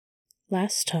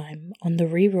Last time on the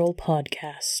Reroll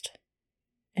podcast,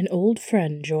 an old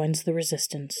friend joins the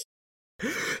resistance.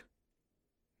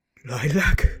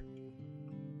 Lilac?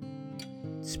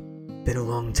 It's been a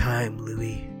long time,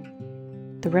 Louis.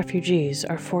 The refugees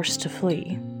are forced to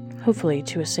flee, hopefully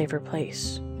to a safer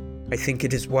place. I think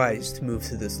it is wise to move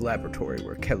to this laboratory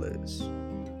where Kella is,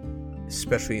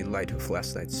 especially in light of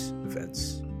last night's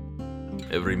events.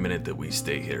 Every minute that we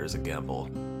stay here is a gamble,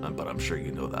 but I'm sure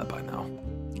you know that by now.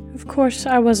 Of course,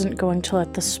 I wasn't going to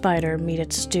let the spider meet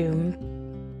its doom.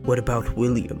 What about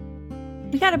William?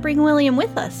 We gotta bring William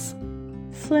with us.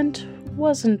 Flint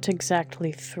wasn't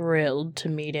exactly thrilled to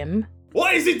meet him.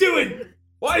 What is he doing?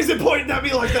 Why is it pointing at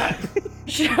me like that?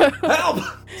 Help!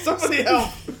 Somebody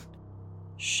help!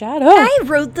 Shut up! I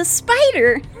rode the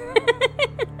spider!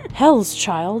 Hell's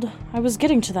child, I was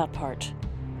getting to that part.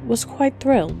 Was quite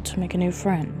thrilled to make a new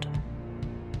friend.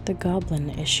 The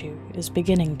goblin issue is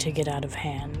beginning to get out of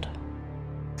hand.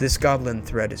 This goblin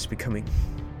threat is becoming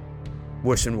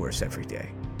worse and worse every day.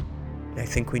 I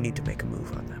think we need to make a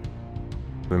move on them.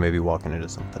 We may be walking into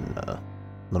something a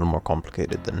little more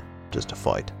complicated than just a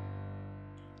fight.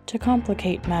 To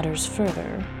complicate matters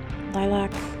further,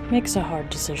 Lilac makes a hard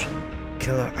decision.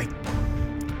 Kella,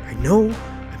 I know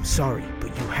I'm sorry, but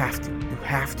you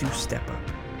have to step up.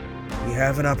 We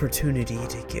have an opportunity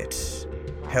to get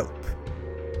help.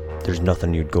 There's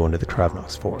nothing you'd go into the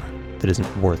Kravnox for that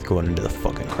isn't worth going into the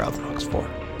fucking Kravnox for.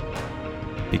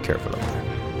 Be careful out there.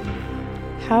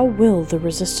 How will the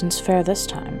resistance fare this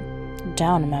time?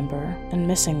 Down a member and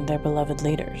missing their beloved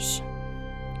leaders.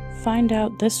 Find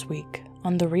out this week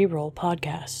on the Reroll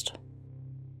podcast.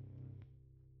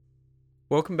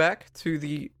 Welcome back to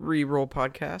the Reroll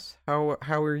podcast.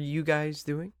 How are you guys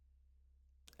doing?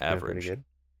 Average. Pretty good.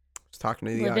 I was talking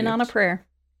to the Living on a audience. prayer.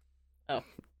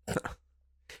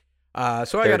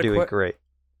 So I They're got doing great.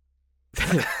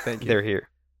 Thank you. They're here.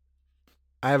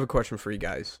 I have a question for you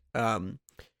guys.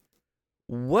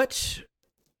 What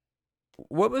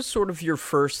was sort of your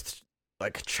first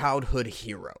like childhood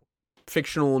hero?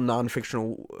 Fictional,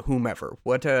 non-fictional, whomever.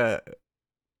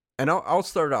 And I'll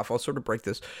start off. I'll sort of break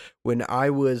this. When I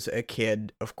was a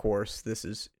kid, of course, this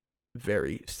is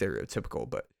very stereotypical,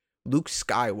 but Luke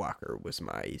Skywalker was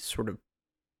my sort of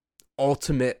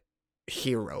ultimate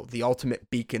hero, the ultimate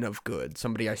beacon of good,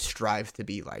 somebody I strive to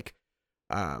be like.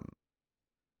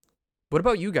 What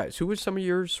about you guys? Who were some of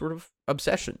your sort of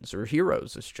obsessions or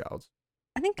heroes as child?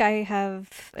 I think I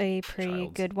have a pretty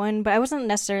Childs. good one, but I wasn't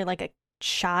necessarily like a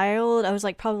child. I was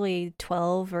like probably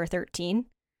 12 or 13.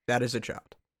 That is a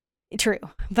child. True.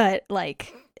 But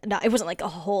like, it wasn't like a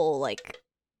whole, like,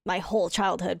 my whole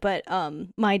childhood, but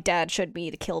my dad showed me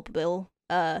the Kill Bill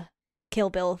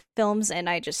films, and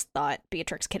I just thought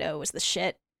Beatrix Kiddo was the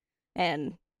shit.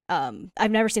 And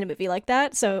I've never seen a movie like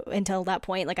that, so until that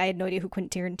point, like, I had no idea who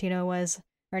Quentin Tarantino was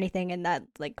or anything, and that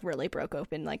like really broke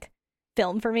open like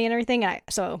film for me and everything.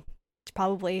 So it's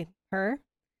probably her,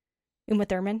 Uma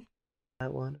Thurman. I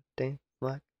want to dance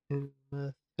like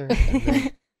Uma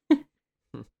Thurman.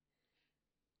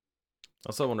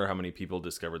 Also, I wonder how many people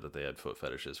discovered that they had foot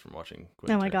fetishes from watching Oh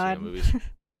Quentin my Tarantino god. movies.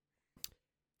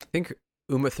 I think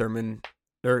Uma Thurman,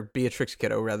 or Beatrix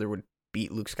Kiddo rather, would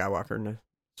beat Luke Skywalker in a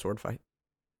sword fight.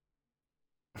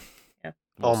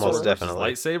 Almost sword versus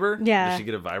definitely. Lightsaber? Yeah. Does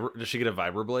she get a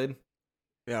vibroblade?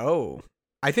 Oh.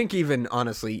 I think even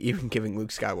giving Luke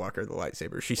Skywalker the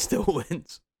lightsaber, she still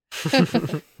wins.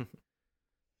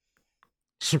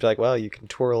 She'd be like, well, you can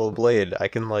twirl a blade. I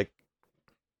can, like,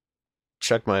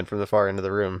 chuck mine from the far end of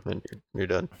the room, and you're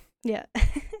done. Yeah.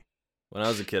 When I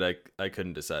was a kid, I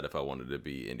couldn't decide if I wanted to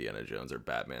be Indiana Jones or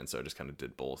Batman, so I just kind of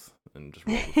did both and just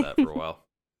rolled with that for a while.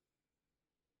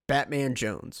 Batman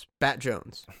Jones. Bat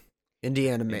Jones.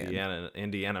 Indiana Man.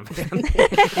 Indiana Man.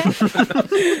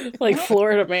 Like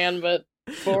Florida Man, but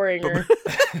boringer.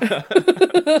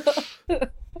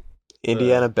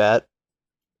 Indiana Bat.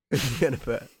 Indiana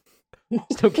Bat.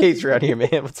 There's no case around here,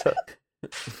 man. What's up?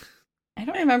 I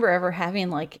don't remember ever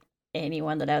having like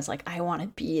anyone that I was like, I want to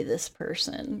be this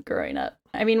person growing up.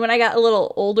 I mean, when I got a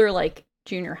little older, like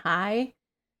junior high,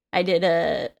 I did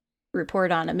a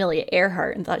report on Amelia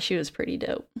Earhart and thought she was pretty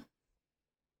dope.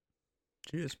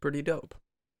 She is pretty dope.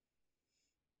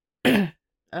 Yeah,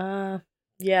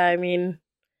 I mean,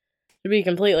 to be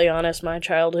completely honest, my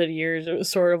childhood years, it was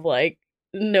sort of like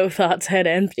no thoughts head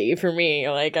empty for me.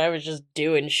 Like, I was just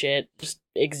doing shit, just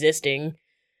existing.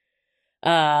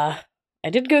 I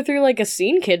did go through like a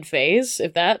scene kid phase,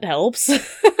 if that helps.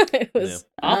 It was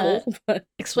awful. But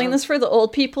Explain this for the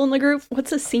old people in the group.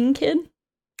 What's a scene kid?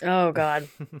 oh god.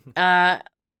 It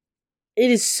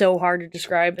is so hard to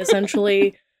describe.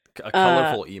 Essentially, A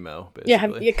colorful emo, Yeah,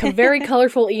 basically. very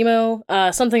colorful emo.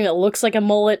 Something that looks like a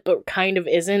mullet but kind of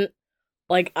isn't.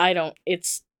 Like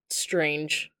it's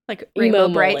strange. Like Emo Rainbow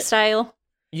Bright mullet. style.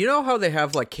 You know how they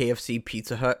have like KFC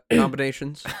Pizza Hut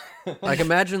combinations? Like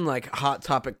imagine like Hot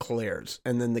Topic Claire's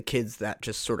and then the kids that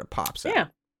just sort of pops out. Yeah,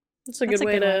 that's a good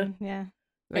way to one. Yeah.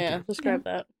 Thank you. describe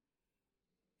that.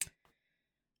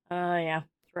 Yeah,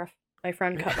 it's rough. My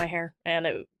friend cut my hair, and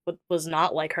it was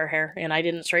not like her hair, and I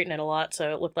didn't straighten it a lot,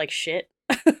 so it looked like shit.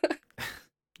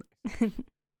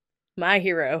 My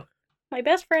hero, my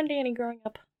best friend Danny growing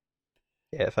up.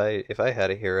 Yeah, if I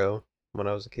had a hero when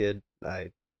I was a kid,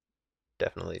 I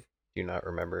definitely do not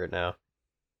remember it now.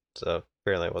 So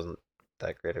apparently I wasn't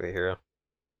that great of a hero.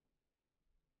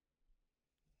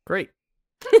 Great.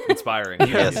 Inspiring.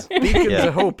 Yes. Beacons Yeah.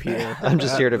 of hope here. I'm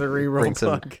just at here to the Reroll bring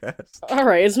some- podcast. All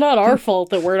right, it's not our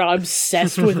fault that we're not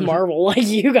obsessed with Marvel like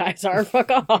you guys are. Fuck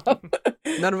off.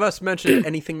 None of us mentioned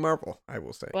anything Marvel, I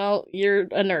will say. Well, you're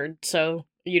a nerd, so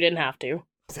you didn't have to.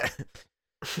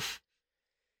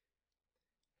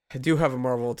 I do have a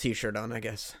Marvel t-shirt on, I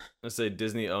guess. Let's say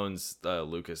Disney owns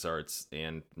LucasArts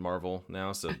and Marvel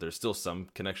now, so there's still some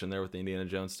connection there with the Indiana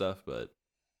Jones stuff, but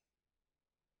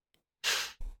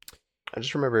I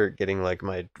just remember getting like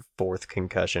my 4th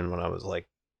concussion when I was like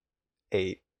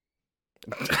 8.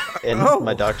 And Oh.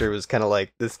 my doctor was kind of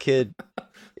like, this kid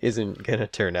isn't going to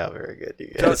turn out very good,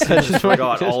 you guys. I just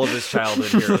forgot all of his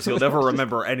childhood heroes. You'll never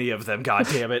remember any of them, god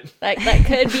damn it. That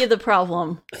could be the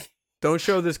problem. Don't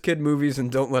show this kid movies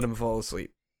and don't let him fall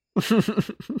asleep.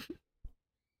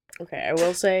 Okay, I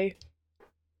will say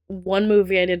one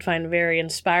movie I did find very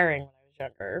inspiring when I was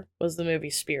younger was the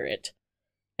movie Spirit.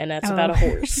 And that's about a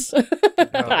horse.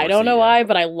 I don't know why,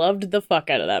 but I loved the fuck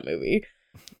out of that movie.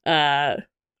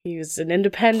 He was an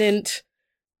independent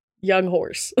young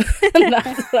horse.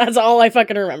 That's all I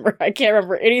fucking remember. I can't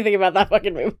remember anything about that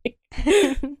fucking movie.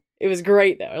 It was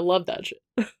great though. I love that shit.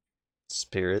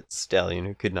 Spirit stallion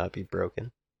who could not be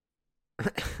broken.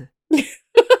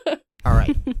 All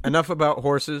right. Enough about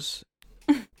horses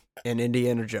and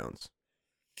Indiana Jones.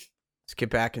 Let's get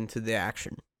back into the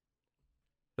action.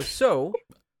 So,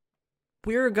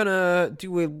 we're gonna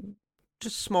do a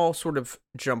just small sort of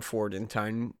jump forward in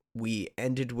time. We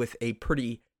ended with a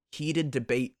pretty heated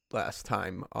debate last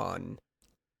time on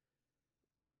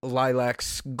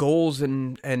Lilac's goals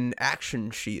and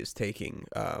action she is taking.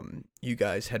 You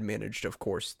guys had managed, of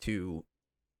course, to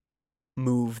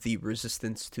move the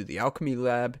resistance to the alchemy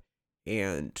lab,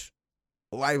 and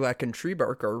Lilac and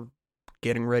Treebark are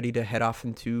getting ready to head off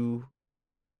into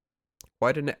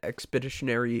quite an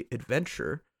expeditionary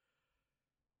adventure.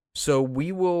 So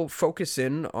we will focus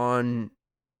in on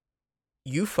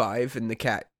you 5 and the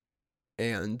cat,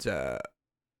 and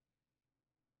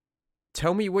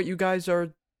tell me what you guys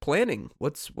are planning.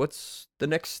 What's the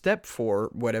next step for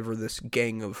whatever this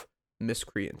gang of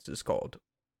miscreants is called?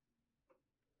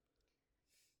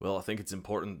 Well, I think it's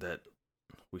important that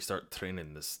we start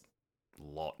training this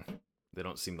lot. They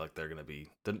don't seem like they're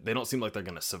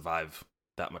gonna survive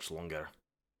that much longer.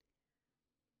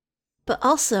 But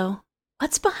also,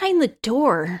 what's behind the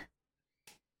door?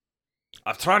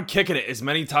 I've tried kicking it as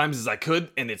many times as I could,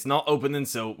 and it's not opening,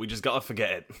 so we just gotta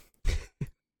forget it.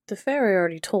 The fairy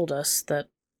already told us that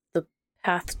the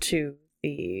path to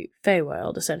the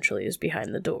Feywild essentially is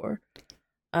behind the door.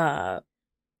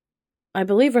 I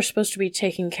believe we're supposed to be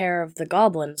taking care of the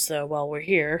goblins, though, while we're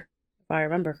here, if I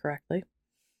remember correctly.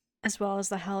 As well as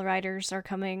the Hell Riders are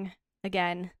coming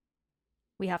again.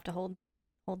 We have to hold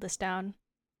this down.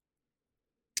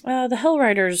 The Hell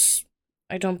Riders,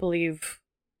 I don't believe,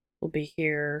 will be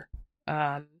here.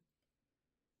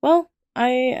 Well,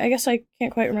 I guess I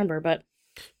can't quite remember, but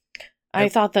I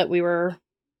thought that we were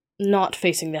not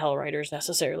facing the Hell Riders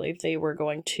necessarily. They were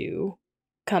going to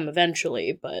come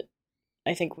eventually, but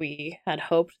I think we had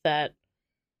hoped that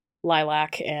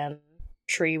Lilac and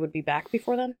Tree would be back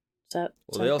before then. Is that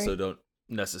Well, they also don't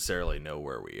necessarily know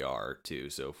where we are, too,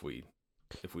 so if we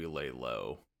lay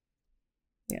low,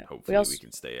 yeah. hopefully we we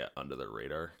can stay under the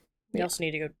radar. also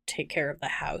need to go take care of the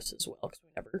house as well, because we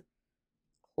never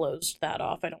closed that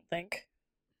off, I don't think.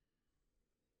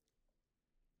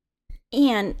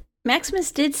 And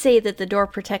Maximus did say that the door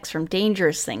protects from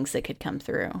dangerous things that could come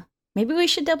through. Maybe we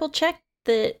should double check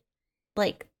that,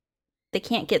 like, they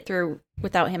can't get through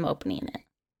without him opening it.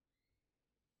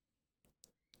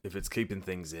 If it's keeping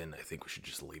things in, I think we should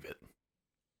just leave it.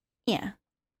 Yeah.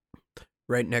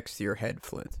 Right next to your head,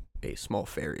 Flint, a small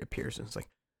fairy appears and is like,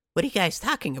 "What are you guys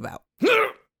talking about?"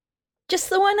 Just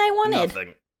the one I wanted.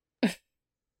 Nothing.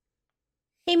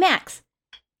 Hey, Max.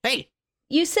 Hey.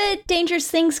 You said dangerous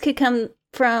things could come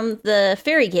from the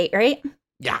fairy gate, right?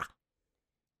 Yeah.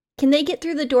 Can they get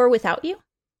through the door without you?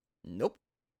 Nope.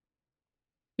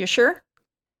 You're sure?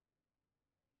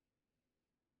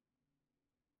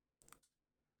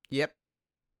 Yep.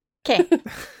 Okay.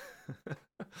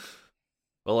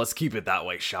 Well, let's keep it that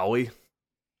way, shall we?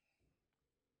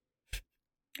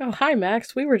 Oh, hi,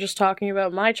 Max. We were just talking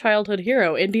about my childhood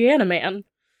hero, Indiana Man.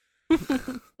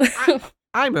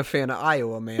 I'm a fan of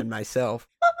Iowa Man myself.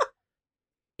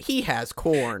 He has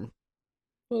corn.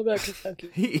 What about Kentucky?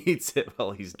 He eats it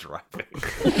while he's driving.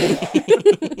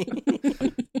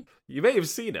 You may have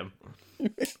seen him.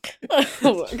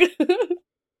 Oh my god.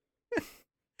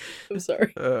 I'm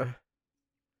sorry.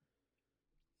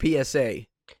 PSA.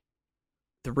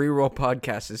 The Reroll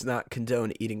podcast does not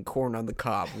condone eating corn on the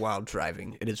cob while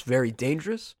driving. It is very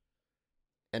dangerous,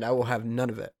 and I will have none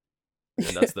of it.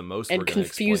 And that's the most And we're gonna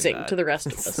confusing explain to that. the rest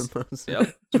of It's us. the most,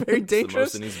 Yep. it's very It's the most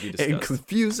dangerous that needs to be and discussed.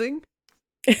 confusing.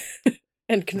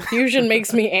 And confusion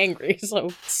makes me angry, so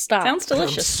stop. Sounds I'm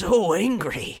delicious. so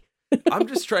angry. I'm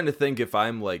just trying to think if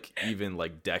I'm like even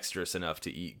like dexterous enough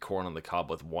to eat corn on the cob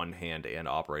with one hand and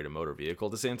operate a motor vehicle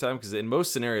at the same time. Because in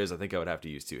most scenarios, I think I would have to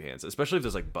use two hands, especially if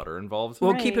there's like butter involved.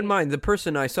 Well, keep in Right. mind, the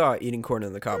person I saw eating corn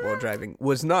on the cob while driving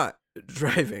was not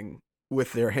driving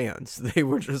with their hands. They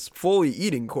were just fully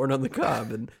eating corn on the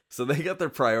cob. And So they got their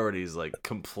priorities like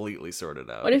completely sorted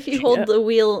out. What if you hold the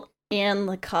wheel and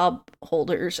the cob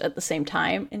holders at the same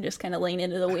time and just kind of lean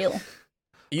into the wheel?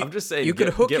 you, I'm just saying, you could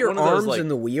get- hook get your one of those, arms like- in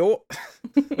the wheel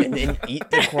and then eat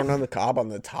the corn on the cob on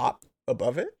the top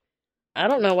above it. I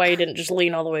don't know why you didn't just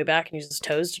lean all the way back and use his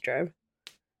toes to drive.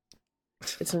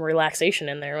 Get some relaxation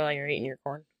in there while you're eating your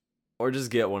corn. Or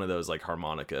just get one of those like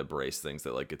harmonica brace things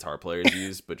that like guitar players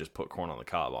use, but just put corn on the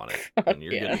cob on it, and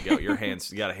you're Yeah. good to go. Your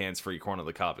hands, you got a hands-free corn on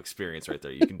the cob experience right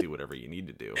there. You can do whatever you need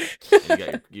to do.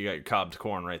 And you got your cobbed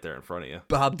corn right there in front of you.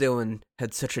 Bob Dylan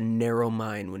had such a narrow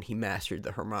mind when he mastered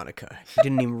the harmonica. He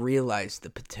didn't even realize the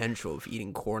potential of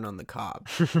eating corn on the cob.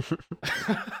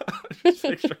 Just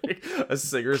picturing a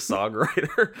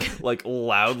singer-songwriter like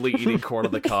loudly eating corn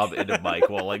on the cob into mic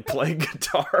while like playing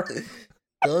guitar.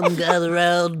 Come gather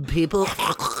round, people.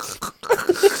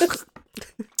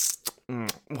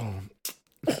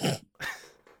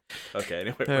 Okay,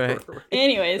 anyway. All right. I'm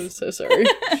Anyways, so sorry.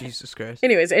 Jesus Christ.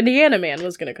 Anyways, Indiana Man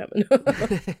was gonna come in.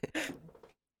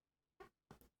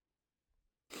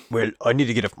 Well, I need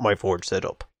to get my forge set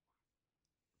up.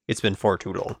 It's been far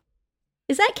too long.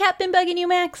 is that cat been bugging you,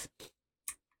 Max?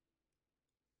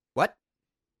 What?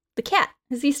 The cat.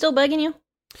 Is he still bugging you?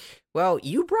 Well,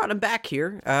 you brought him back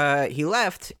here. He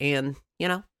left, and, you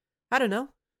know, I don't know.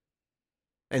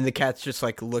 And the cat's just,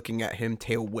 like, looking at him,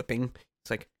 tail whipping.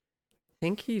 It's like,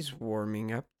 think he's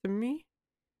warming up to me?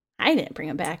 I didn't bring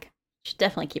him back. Should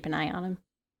definitely keep an eye on him.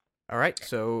 All right,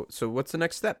 so what's the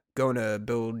next step? Going to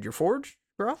build your forge,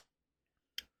 Groth?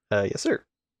 Yes, sir.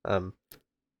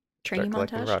 Training Start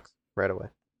collecting montage. rocks right away.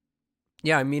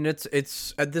 Yeah, I mean, it's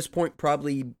at this point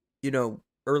probably, you know,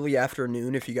 early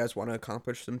afternoon. If you guys want to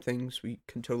accomplish some things, we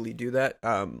can totally do that.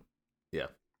 Yeah.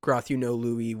 Groth, you know,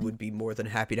 Louis would be more than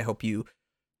happy to help you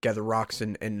gather rocks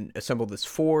and assemble this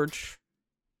forge.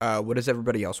 What does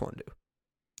everybody else want to do?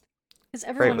 Is Right,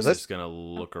 everyone was I'm that- just gonna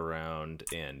look around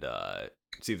and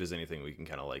see if there's anything we can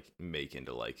kind of like make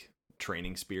into like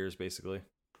training spears, basically.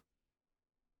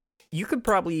 You could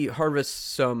probably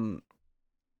harvest some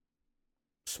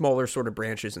smaller sort of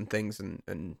branches and things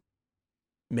and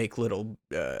make little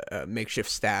makeshift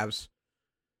staves.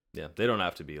 Yeah, they don't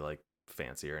have to be like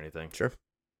fancy or anything. Sure.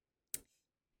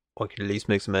 I could at least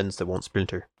make some ends that won't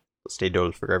splinter, but stay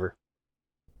dull forever.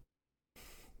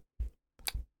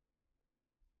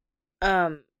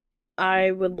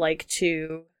 I would like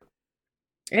to.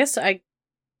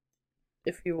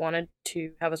 If you wanted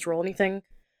to have us roll anything,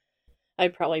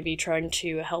 I'd probably be trying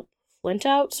to help Flint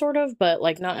out, sort of, but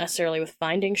like not necessarily with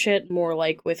finding shit, more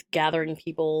like with gathering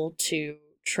people to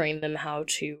train them how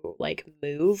to like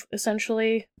move,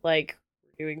 essentially. Like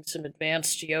doing some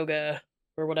advanced yoga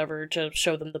or whatever to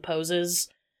show them the poses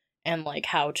and like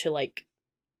how to like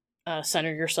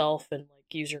center yourself and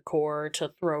like use your core to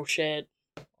throw shit,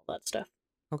 all that stuff.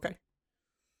 Okay.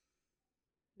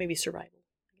 Maybe survival,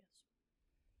 I guess.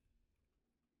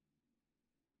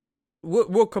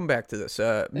 We'll come back to this.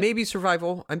 Maybe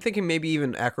survival. I'm thinking maybe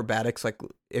even acrobatics, like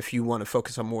if you want to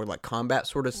focus on more like combat,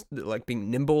 sort of like being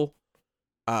nimble.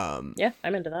 Yeah,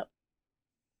 I'm into that.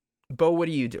 Bo, what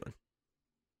are you doing?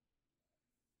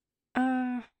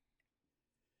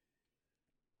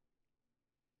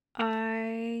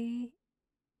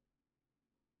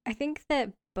 I think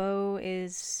that Bo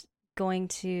is going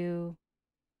to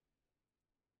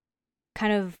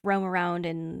kind of roam around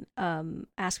and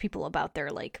ask people about their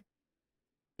like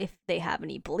if they have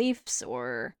any beliefs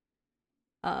or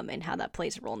and how that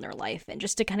plays a role in their life, and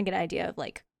just to kind of get an idea of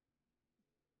like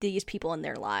these people in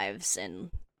their lives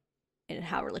and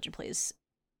how religion plays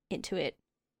into it.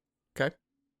 Okay.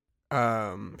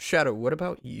 Shadow, what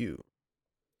about you?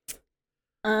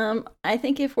 I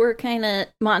think if we're kind of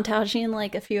montaging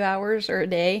like a few hours or a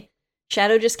day,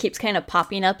 Shadow just keeps kind of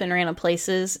popping up in random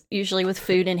places, usually with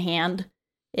food in hand.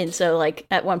 And so, like,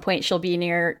 at one point she'll be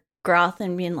near Groth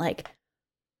and being like,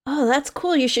 oh, that's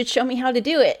cool, you should show me how to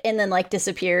do it. And then, like,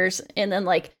 disappears. And then,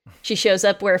 like, she shows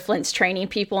up where Flint's training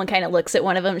people and kind of looks at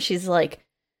one of them. She's like,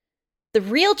 the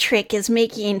real trick is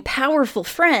making powerful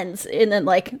friends. And then,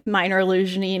 like, minor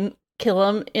illusioning, kill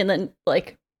him. And then,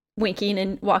 like, winking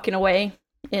and walking away.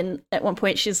 And at one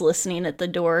point she's listening at the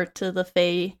door to the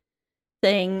Fae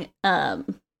thing.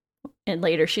 And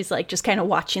later she's, like, just kind of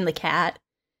watching the cat.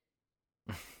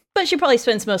 But she probably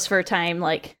spends most of her time,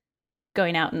 like,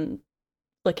 going out and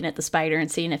looking at the spider and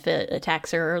seeing if it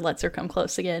attacks her or lets her come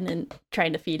close again and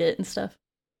trying to feed it and stuff.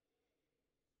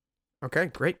 Okay,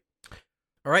 great.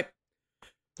 All right.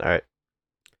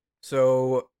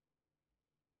 So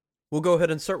we'll go ahead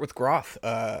and start with Groth.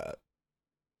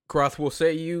 Groth, will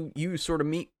say you sort of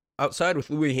meet outside with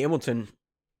Louis Hamilton,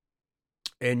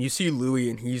 and you see Louis,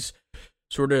 and he's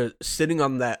sort of sitting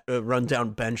on that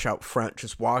rundown bench out front,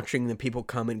 just watching the people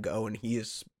come and go, and he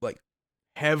is, like,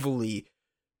 heavily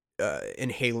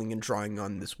inhaling and drawing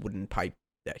on this wooden pipe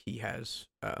that he has.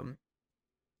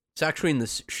 It's actually in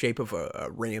the shape of a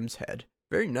ram's head.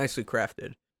 Very nicely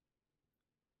crafted.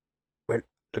 Well,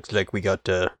 looks like we got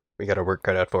our work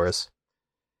cut out for us.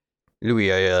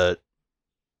 Louis, I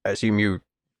assume you're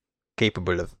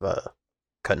capable of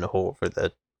cutting a hole for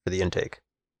the intake.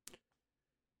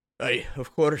 Aye,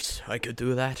 of course, I could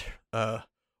do that.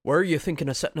 Where are you thinking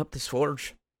of setting up this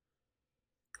forge?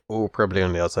 Oh, probably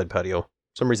on the outside patio.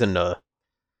 For some reason,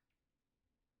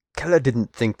 Kella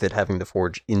didn't think that having the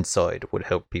forge inside would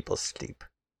help people sleep.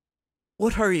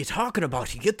 What are you talking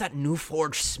about? You get that new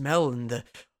forge smell, and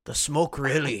the smoke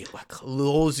really, like,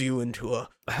 lulls you into a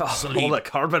sleep. All that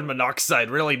carbon monoxide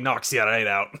really knocks you right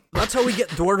out. That's how we get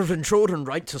dwarven children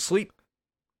right to sleep.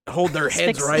 Hold their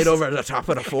heads right over the top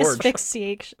of the forge.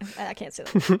 Asphyxiation. I can't say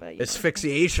that. But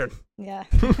Asphyxiation. yeah.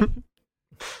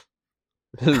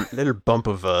 little bump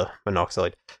of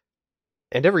monoxide,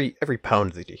 and every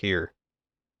pound that you hear,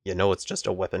 you know it's just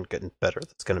a weapon getting better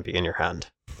that's going to be in your hand.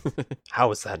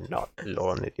 How is that not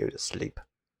lulling you to sleep?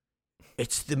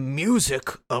 It's the music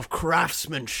of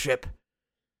craftsmanship.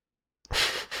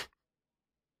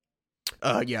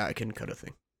 Yeah, I can cut a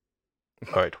thing.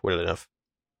 All right, well enough.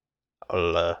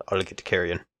 I'll get to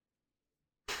carrying.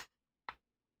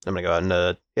 I'm gonna go out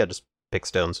and just pick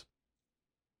stones.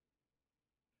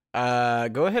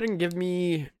 Go ahead and give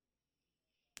me,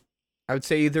 I would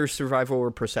say, either survival or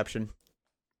perception.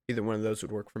 Either one of those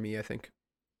would work for me, I think.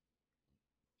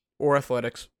 Or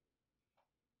athletics.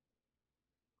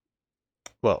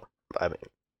 Well, I mean,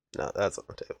 no, that's on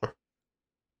the table.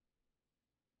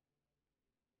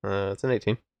 It's an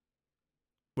 18.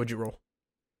 What'd you roll?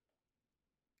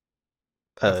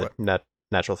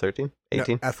 Natural 13?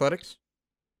 18? No, athletics?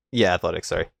 Yeah, athletics,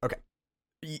 sorry.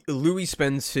 Louis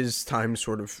spends his time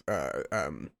sort of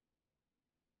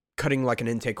cutting like an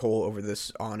intake hole over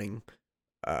this awning,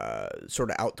 sort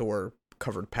of outdoor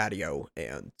covered patio,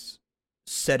 and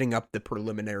setting up the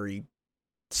preliminary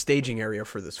staging area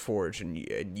for this forge.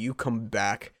 And you come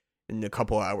back in a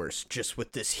couple hours just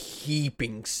with this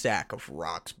heaping sack of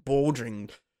rocks, bulging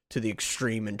to the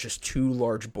extreme, and just two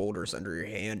large boulders under your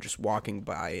hand, just walking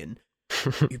by. And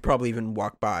you probably even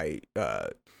walk by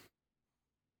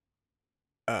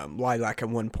Lilac at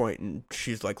one point, and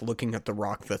she's like looking at the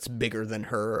rock that's bigger than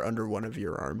her under one of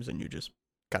your arms, and you just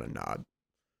kind of nod.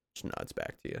 Just nods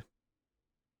back to you.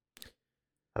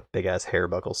 A big ass hair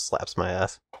buckle slaps my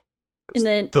ass. And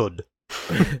then Thud.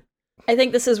 I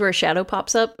think this is where Shadow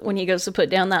pops up when he goes to put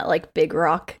down that, like, big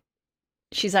rock.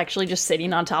 She's actually just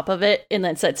sitting on top of it and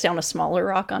then sets down a smaller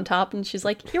rock on top, and she's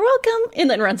like, "You're welcome," and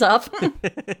then runs off.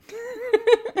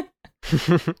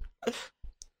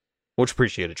 Much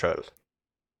appreciated, child.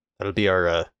 That'll be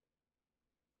our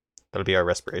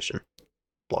respiration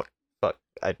block. Fuck.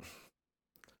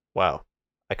 Wow.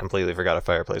 I completely forgot a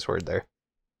fireplace word there.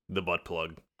 The butt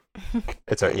plug,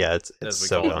 It's our, yeah, it's as we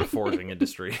so call it in gone. the forging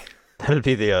industry. That'll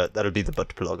be the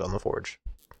butt plug on the forge.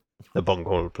 The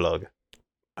bunghole plug.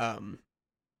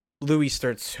 Louis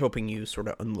starts helping you sort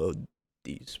of unload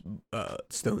these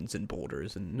stones and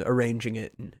boulders and arranging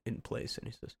it in place, and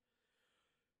he says,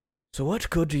 "So what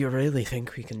good do you really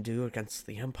think we can do against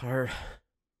the Empire?"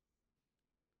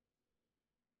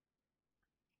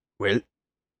 Well,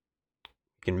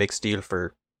 we can make steel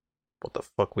for what the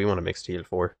fuck we want to make steel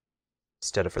for.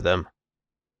 instead of for them.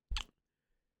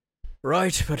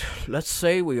 Right, but let's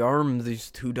say we arm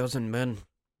these 24 men.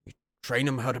 We train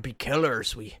them how to be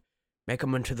killers. We make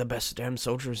them into the best damn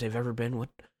soldiers they've ever been.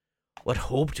 What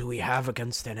hope do we have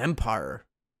against an empire?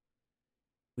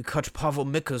 We cut Pavel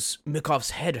Mikov's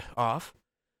head off.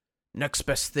 Next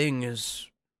best thing is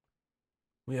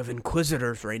we have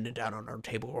inquisitors raining down on our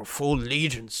table, or full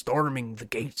legion storming the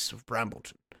gates of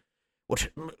Brambleton.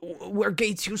 Where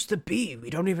gates used to be, we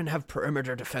don't even have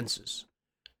perimeter defenses.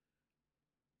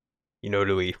 You know,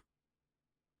 Louis,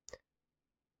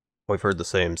 I've heard the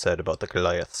same said about the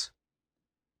Goliaths.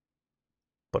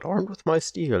 But armed with my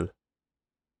steel,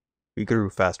 we grew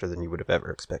faster than you would have ever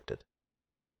expected.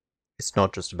 It's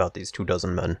not just about these 24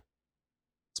 men.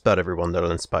 It's about everyone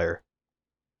that'll inspire.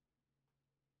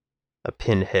 A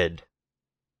pinhead.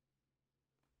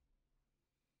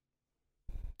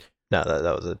 No,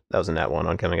 that was a nat one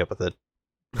on coming up with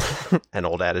an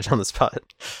old adage on the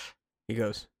spot. He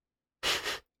goes,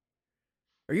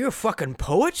 "Are you a fucking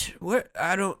poet? What?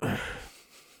 I don't..."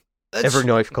 Every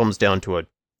knife comes down to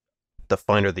the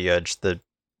finer the edge, the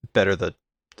better the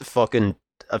fucking...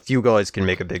 A few guys can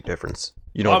make a big difference.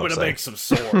 You know I'm what I'm gonna saying? make some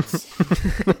swords.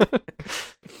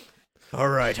 All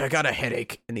right, I got a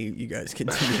headache. And you guys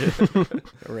continue to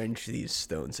arrange these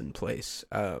stones in place.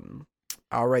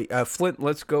 All right, Flint,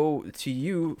 let's go to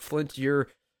you. Flint, you're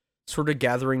sort of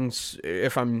gathering,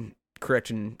 if I'm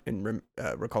correct in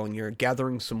recalling, you're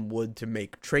gathering some wood to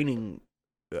make training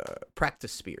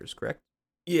practice spears, correct?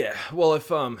 Yeah. Well,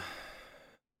 if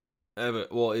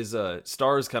is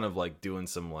Stars kind of like doing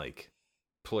some like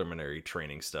preliminary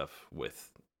training stuff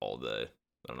with all the,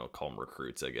 I don't know, call them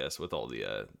recruits, I guess, with all the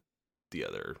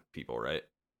other people, right?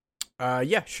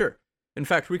 Yeah, sure. In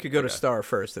fact, we could go to Okay. Star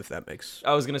first, if that makes...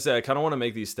 I was gonna say I kind of want to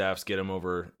make these staffs, get them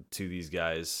over to these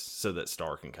guys so that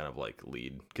Star can kind of like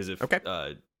lead. Because if Okay.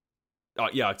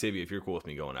 Yeah, Octavia, if you're cool with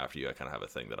me going after you, I kind of have a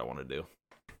thing that I want to do.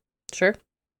 Sure.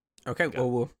 Okay, well,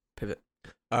 we'll pivot.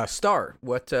 Star,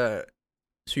 what, so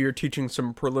you're teaching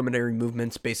some preliminary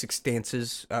movements, basic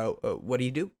stances. What do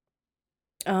you do?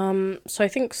 So I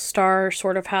think Star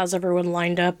sort of has everyone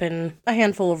lined up in a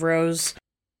handful of rows,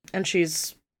 and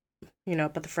she's,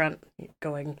 up at the front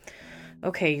going,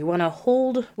 okay, you want to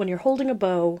hold, when you're holding a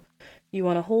bow, you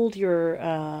want to hold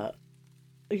your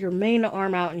main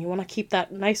arm out, and you want to keep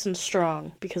that nice and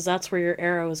strong, because that's where your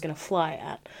arrow is going to fly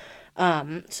at.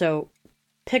 So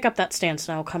pick up that stance,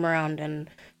 and I'll come around and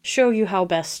show you how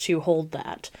best to hold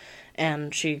that.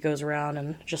 And she goes around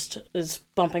and just is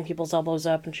bumping people's elbows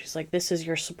up, and she's like, this is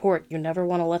your support. You never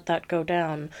want to let that go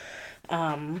down,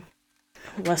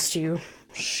 lest you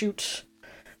shoot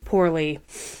poorly.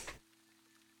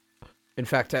 In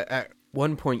fact, at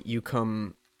one point you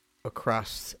come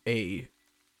across a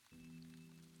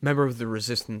member of the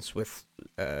resistance with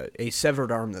a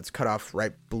severed arm that's cut off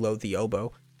right below the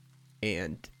elbow,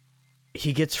 and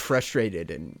he gets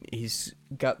frustrated, and he's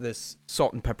got this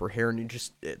salt and pepper hair,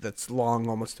 and that's long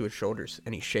almost to his shoulders,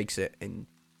 and he shakes it and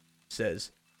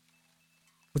says,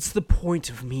 "What's the point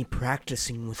of me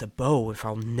practicing with a bow if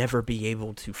I'll never be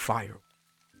able to fire?"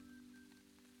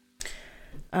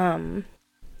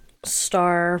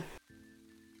 Star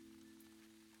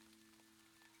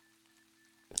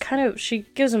she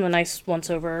gives him a nice once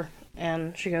over,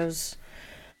 and she goes,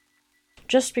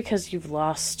 just because you've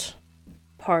lost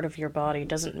part of your body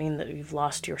doesn't mean that you've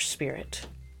lost your spirit.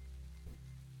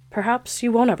 Perhaps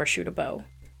you won't ever shoot a bow,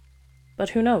 but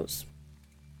who knows?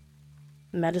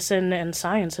 Medicine and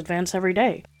science advance every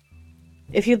day.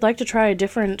 If you'd like to try a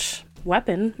different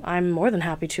weapon, I'm more than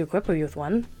happy to equip you with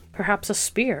one. Perhaps a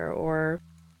spear, or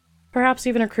perhaps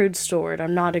even a crude sword.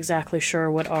 I'm not exactly sure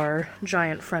what our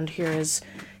giant friend here is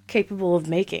capable of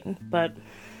making, but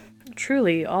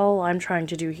truly, all I'm trying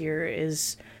to do here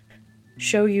is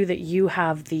show you that you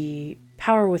have the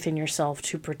power within yourself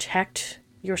to protect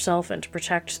yourself and to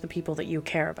protect the people that you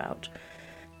care about.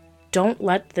 Don't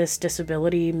let this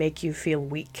disability make you feel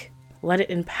weak. Let it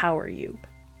empower you.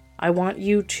 I want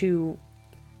you to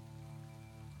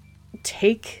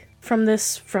take from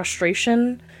this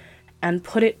frustration and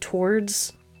put it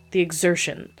towards the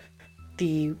exertion,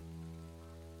 the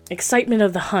excitement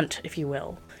of the hunt, if you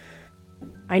will.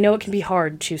 I know it can be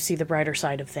hard to see the brighter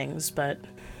side of things, but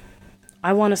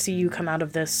I want to see you come out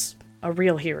of this a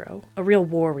real hero, a real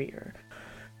warrior,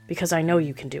 because I know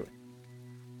you can do it.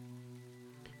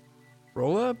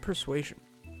 Roll a persuasion.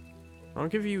 I'll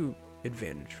give you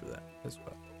advantage for that as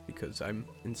well, because I'm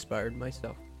inspired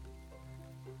myself.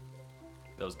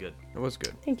 That was good. It was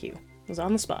good. Thank you. It was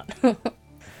on the spot.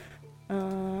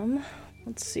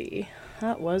 Let's see.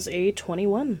 That was a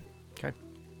 21. Okay.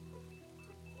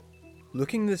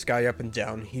 looking this guy up and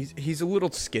down, he's a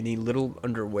little skinny, little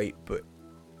underweight, but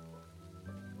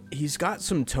he's got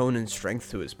some tone and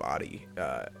strength to his body.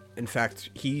 In fact,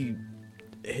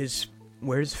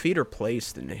 where his feet are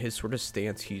placed and his sort of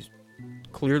stance, he's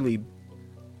clearly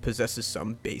possesses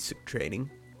some basic training.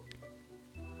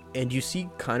 And you see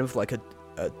kind of like a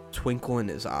twinkle in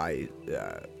his eye,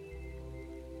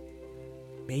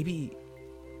 maybe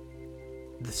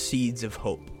the seeds of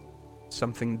hope,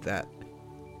 something that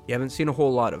you haven't seen a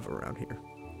whole lot of around here.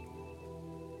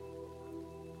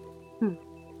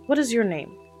 What is your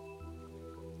name?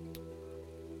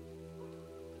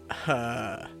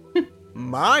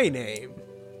 My name?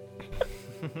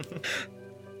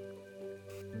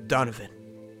 Donovan.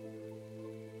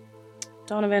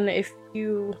 Donovan,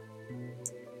 do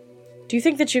you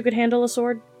think that you could handle a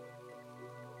sword?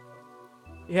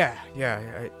 Yeah,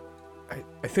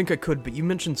 I think I could, but you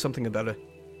mentioned something about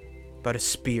a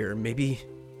spear. Maybe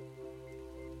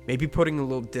putting a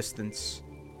little distance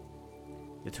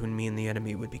between me and the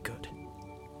enemy would be good.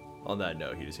 On that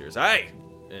note, he just hears, "Hey!"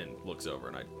 and looks over,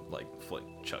 and Flint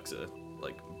chucks a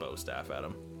bow staff at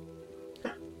him.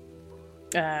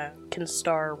 Can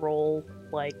Star roll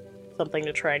something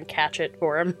to try and catch it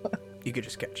for him? You could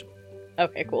just catch it.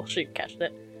 Okay, cool. She catches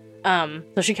it.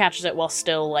 So she catches it while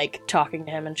still talking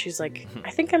to him, and she's like,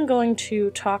 "I think I'm going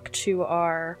to talk to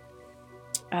our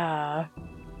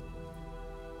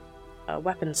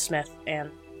weaponsmith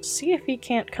and see if he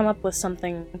can't come up with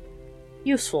something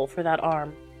useful for that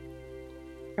arm.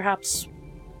 Perhaps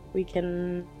we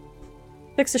can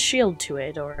fix a shield to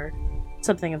it or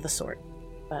something of the sort.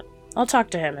 But I'll talk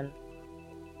to him and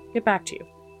get back to you."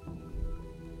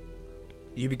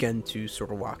 You begin to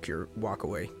sort of walk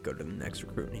away, go to the next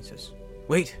recruit, and he says,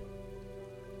 "Wait.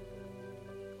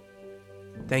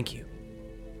 Thank you."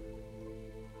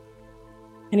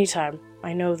 Anytime.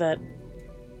 I know that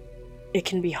it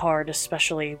can be hard,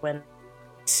 especially when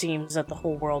it seems that the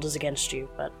whole world is against you,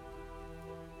 but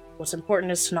what's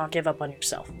important is to not give up on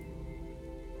yourself.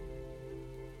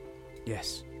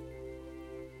 Yes.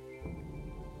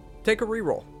 Take a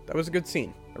reroll. That was a good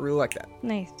scene. I really like that.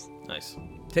 Nice. Nice.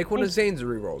 Take one of Zane's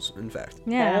rerolls, in fact.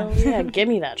 Yeah. Hell yeah, give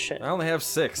me that shit. I only have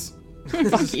 6.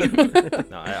 Fuck you.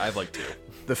 No, I have 2.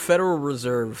 The Federal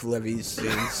Reserve levies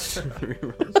Zane's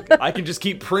rerolls. I can just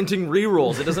keep printing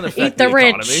rerolls. It doesn't affect Eat the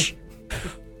economy. rich.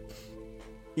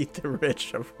 Eat the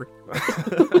rich of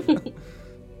rerolls.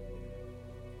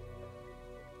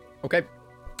 Okay.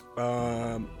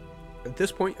 At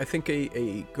this point, I think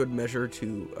a good measure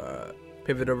to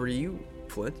pivot over to you,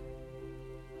 Flint.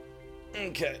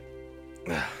 Okay.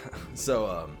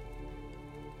 So,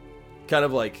 kind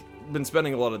of been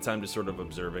spending a lot of time just sort of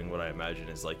observing what I imagine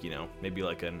is maybe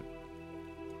an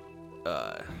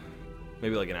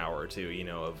hour or two,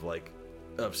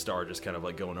 of Star just kind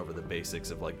of going over the basics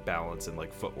of balance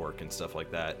and footwork and stuff like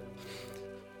that.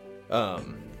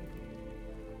 And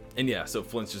yeah, so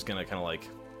Flint's just gonna kind of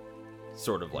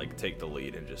sort of take the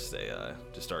lead and just say,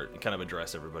 just start kind of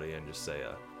address everybody and just say,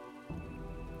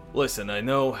 listen, I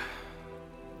know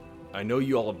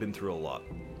you all have been through a lot,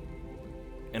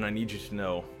 and I need you to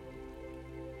know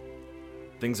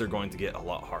things are going to get a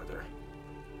lot harder.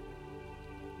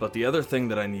 But the other thing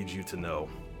that I need you to know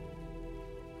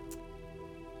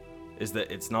is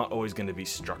that it's not always going to be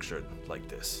structured like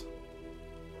this.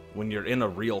 When you're in a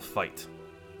real fight,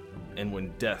 and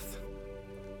when death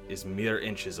is mere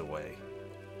inches away,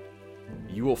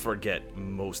 you will forget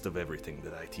most of everything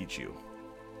that I teach you.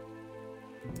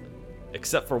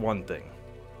 Except for one thing.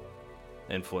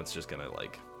 And Flint's just gonna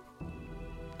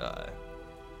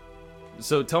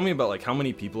so tell me about how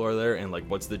many people are there, and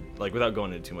what's the without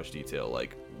going into too much detail,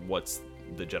 what's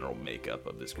the general makeup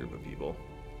of this group of people?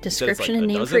 Description and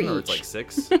name for Or each. it's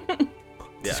 6? Yeah.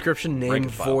 Description, name, Rank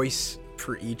and file. voice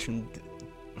for each, and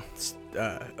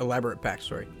elaborate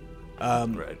backstory.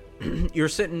 Right. You're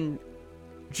sitting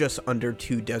just under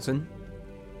 2 dozen.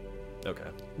 Okay.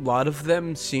 A lot of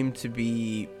them seem to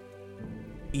be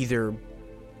either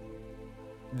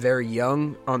very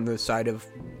young on the side of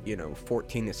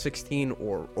 14 to 16,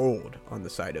 or old on the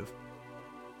side of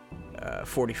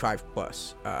 45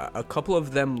 plus. A couple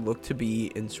of them look to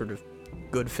be in sort of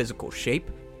good physical shape,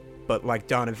 but like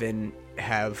Donovan,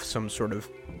 have some sort of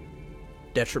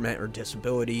detriment or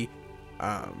disability.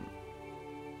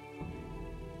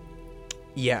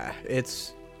 Yeah,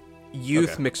 it's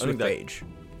youth Okay. mixed I think with that- age.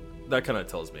 That kind of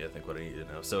tells me, I think, what I need to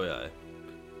know. So,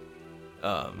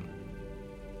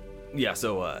 yeah,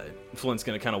 so Flint's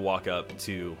gonna kind of walk up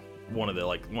to one of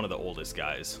the oldest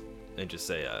guys and just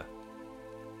say,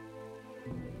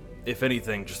 if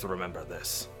anything, just remember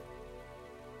this.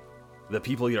 The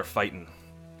people you're fighting,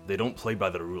 they don't play by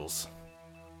the rules.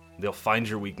 They'll find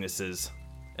your weaknesses,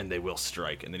 and they will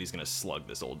strike. And then he's gonna slug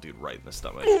this old dude right in the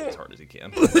stomach as hard as he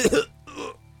can.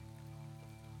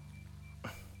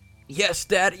 Yes,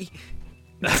 Daddy.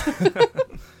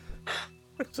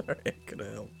 Sorry, I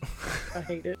couldn't help. I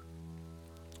hate it.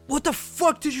 What the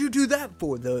fuck did you do that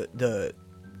for? The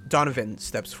Donovan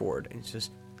steps forward and he's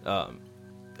just,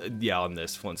 Yeah, on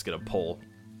this, Flint's gonna pull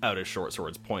out his short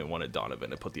swords, point one at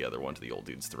Donovan, and put the other one to the old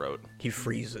dude's throat. he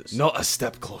freezes. Not a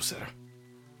step closer.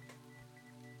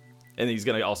 And he's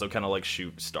gonna also kind of like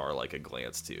shoot Star like a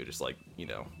glance too, just like, you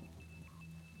know,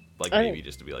 like maybe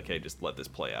just to be like, hey, just let this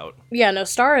play out. Yeah, no,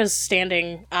 Star is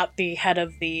standing at the head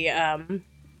of the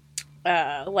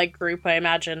like group, I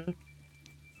imagine.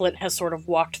 Flint has sort of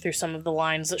walked through some of the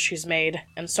lines that she's made,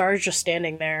 and Star is just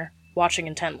standing there, watching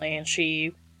intently, and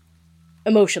she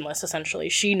emotionless, essentially.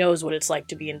 She knows what it's like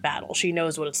to be in battle. She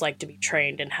knows what it's like to be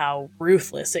trained and how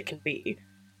ruthless it can be.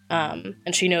 And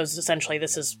she knows essentially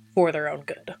this is for their own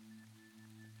good.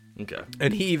 Okay.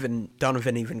 And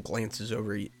Donovan even glances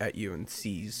over at you and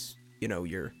sees, you know,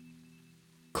 you're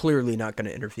clearly not going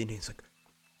to intervene. He's like,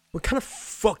 what kind of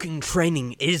fucking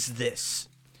training is this?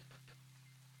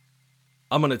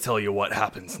 I'm gonna tell you what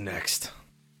happens next.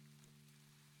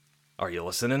 Are you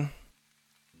listening?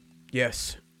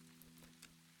 Yes.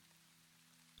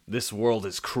 This world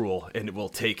is cruel, and it will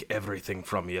take everything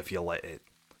from you if you let it.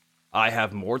 I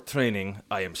have more training,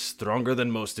 I am stronger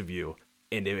than most of you,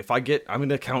 and I'm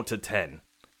gonna count to 10.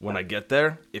 When I get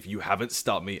there, if you haven't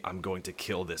stopped me, I'm going to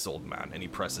kill this old man. And he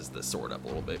presses the sword up a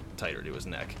little bit tighter to his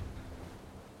neck.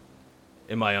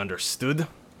 Am I understood?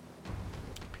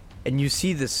 And you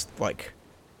see this, like,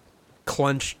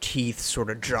 clenched teeth, sort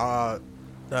of jawline,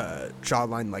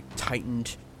 like,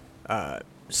 tightened,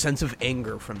 sense of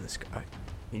anger from this guy.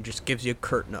 He just gives you a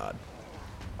curt nod.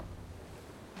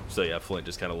 So yeah, Flint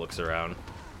just kind of looks around.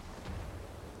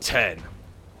 10.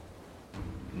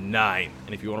 9.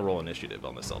 And if you want to roll initiative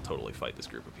on this, I'll totally fight this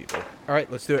group of people. All right,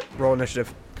 let's do it. Roll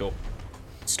initiative. Cool.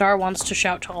 Star wants to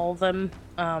shout to all of them,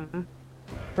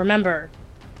 remember,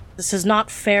 this is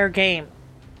not fair game.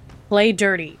 Play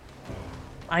dirty.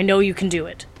 I know you can do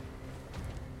it.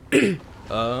 It's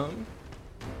not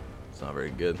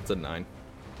very good. It's a 9.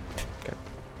 Okay.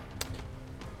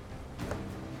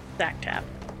 Back tap.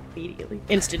 Immediately.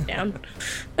 Instant down.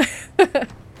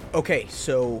 Okay,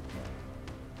 so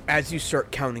as you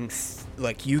start counting,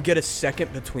 like, you get a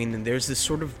second between them. There's this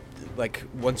sort of, like,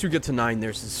 once you get to 9,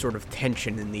 there's this sort of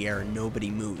tension in the air and nobody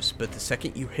moves. But the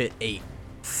second you hit 8,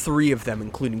 3 of them,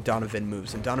 including Donovan,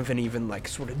 moves. And Donovan even, like,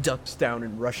 sort of ducks down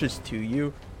and rushes to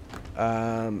you.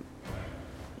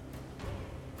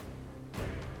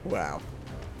 Wow.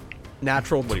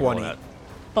 Natural What do you roll 20. at?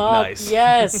 Fuck, Nice.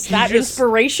 yes. He That just-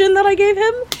 inspiration that I gave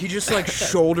him? He just, like,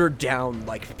 shouldered down,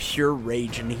 like, pure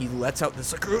rage, and he lets out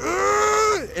this, like,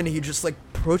 "Ugh!" And he just, like,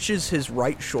 pushes his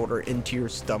right shoulder into your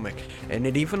stomach, and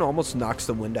it even almost knocks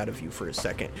the wind out of you for a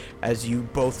second, as you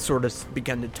both sort of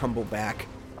begin to tumble back.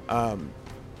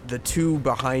 The two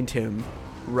behind him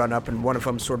run up, and one of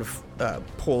them sort of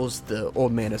pulls the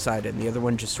old man aside, and the other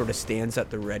one just sort of stands at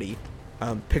the ready,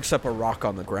 picks up a rock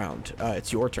on the ground.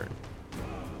 It's your turn.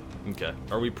 Okay.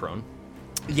 Are we prone?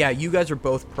 Yeah, you guys are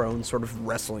both prone, sort of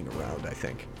wrestling around, I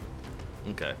think.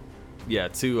 Okay. Yeah,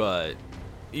 to,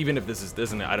 even if this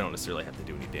isn't, I don't necessarily have to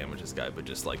do any damage to this guy, but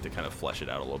just, like, to kind of flesh it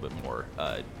out a little bit more,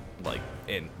 like,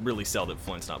 and really sell that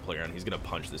Flint's not playing around. He's gonna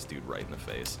punch this dude right in the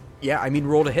face. Yeah, I mean,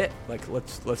 roll to hit. Like,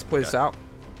 let's play this out.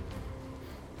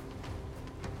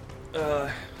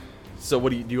 So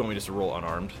what do you want me just to roll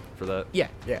unarmed for that? Yeah.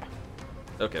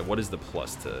 Okay, what is the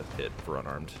plus to hit for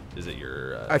unarmed? Is it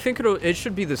your, I think it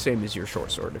should be the same as your short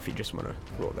sword if you just want to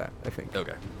roll that, I think.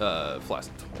 Okay.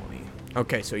 Flask 20.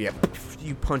 Okay, so yeah,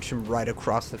 you punch him right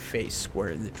across the face, square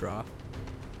in the jaw.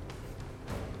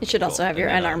 You should also Cool. have your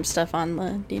And then, unarmed stuff on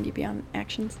the D&D Beyond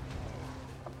actions.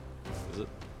 Is it?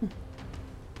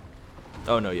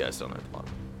 Oh, no, yeah, it's down there at the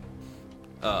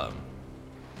bottom.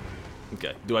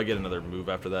 Okay, do I get another move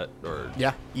after that, or?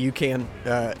 Yeah, you can.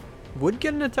 Would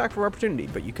get an attack for opportunity,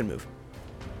 but you can move.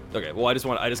 Okay, well, I just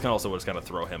kind of also want to kind of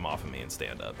throw him off of me and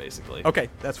stand up, basically. Okay,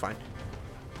 that's fine.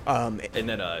 And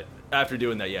then after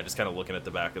doing that, yeah, just kind of looking at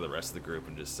the back of the rest of the group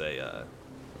and just say,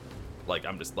 like,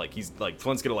 I'm just like, he's like,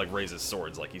 Flint's gonna like raise his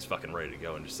swords like he's fucking ready to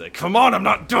go and just say, come on, I'm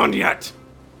not done yet.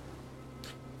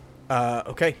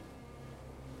 Okay.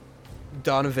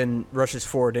 Donovan rushes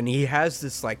forward, and he has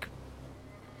this, like,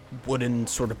 wooden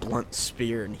sort of blunt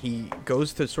spear, and he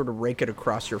goes to sort of rake it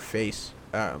across your face.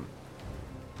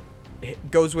 It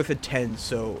goes with a 10,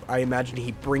 so I imagine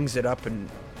he brings it up, and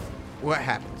what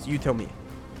happens? You tell me.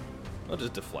 I'll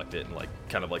just deflect it and like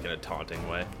kind of like in a taunting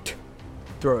way.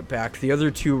 Throw it back. The other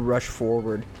two rush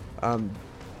forward.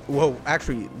 Well,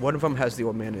 actually, one of them has the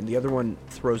old man, and the other one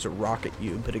throws a rock at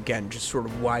you, but again, just sort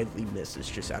of widely misses,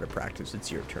 just out of practice.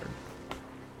 It's your turn.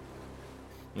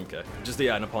 Okay. Just,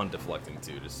 yeah, and upon deflecting,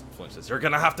 too, just Flint says, "You're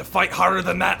gonna have to fight harder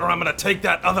than that, or I'm gonna take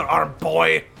that other arm,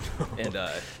 boy!" And,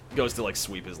 goes to, like,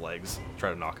 sweep his legs, try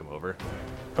to knock him over.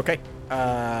 Okay.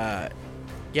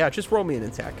 Yeah, just roll me an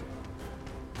attack.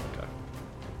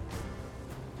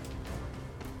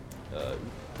 Okay.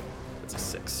 That's a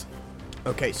 6.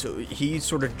 Okay, so he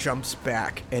sort of jumps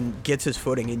back and gets his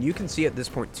footing, and you can see at this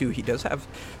point, too, he does have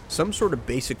some sort of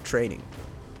basic training.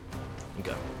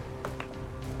 Okay.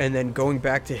 And then going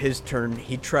back to his turn,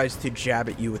 he tries to jab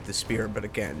at you with the spear, but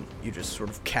again, you just sort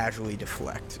of casually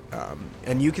deflect.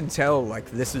 And you can tell,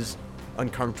 like, this is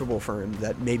uncomfortable for him,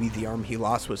 that maybe the arm he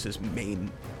lost was his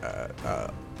main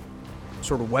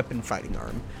sort of weapon fighting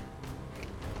arm.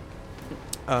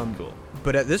 Cool.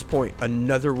 But at this point,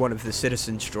 another one of the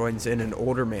citizens joins in, an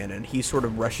older man, and he sort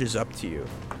of rushes up to you.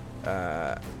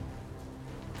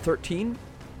 13?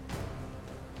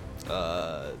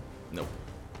 Nope.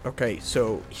 Okay,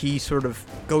 so he sort of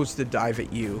goes to dive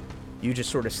at you. You just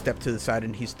sort of step to the side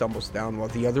and he stumbles down while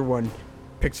the other one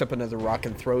picks up another rock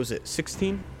and throws it.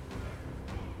 16?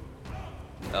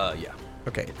 Yeah.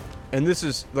 Okay. And this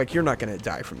is, like, you're not going to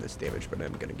die from this damage, but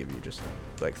I'm going to give you just,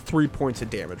 like, 3 points of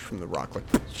damage from the rock. Like,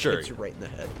 Sure. hits you right in the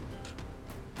head.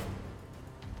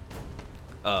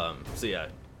 So yeah.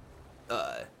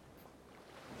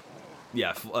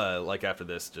 Yeah, like after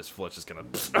this, just Flint's just gonna,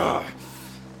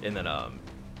 and then,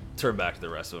 turn back to the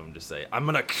rest of them and just say, "I'm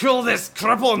gonna kill this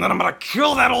cripple, and then I'm gonna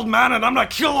kill that old man, and I'm gonna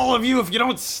kill all of you if you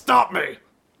don't stop me!"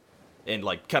 And,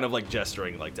 like, kind of, like,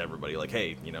 gesturing, like, to everybody, like,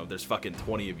 "Hey, you know, there's fucking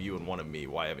 20 of you and 1 of me,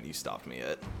 why haven't you stopped me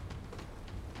yet?"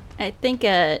 I think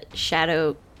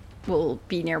Shadow will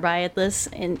be nearby at this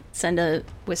and send a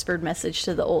whispered message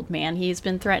to the old man he's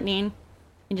been threatening.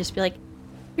 And just be like,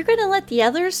 "You're gonna let the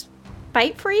others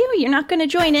fight for you? You're not gonna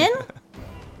join in?"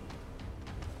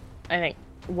 I think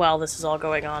while this is all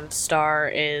going on, Star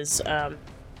is,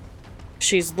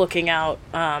 she's looking out,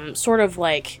 sort of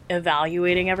like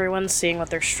evaluating everyone, seeing what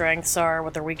their strengths are,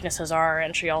 what their weaknesses are,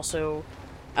 and she also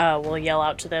will yell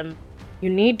out to them, "You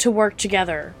need to work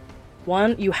together.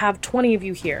 You have 20 of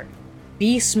you here.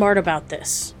 Be smart about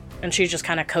this." And she's just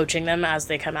kind of coaching them as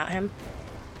they come at him.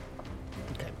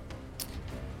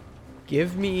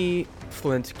 Give me,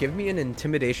 Flint, give me an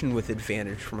intimidation with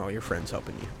advantage from all your friends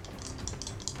helping you.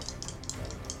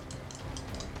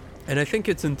 And I think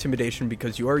it's intimidation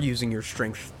because you are using your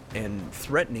strength and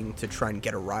threatening to try and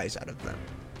get a rise out of them.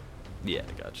 Yeah,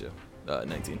 gotcha.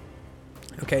 19.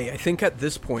 Okay, I think at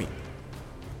this point,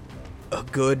 a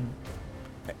good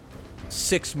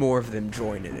 6 more of them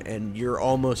join in, and you're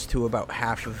almost to about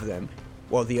half of them,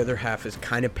 while the other half is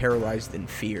kind of paralyzed in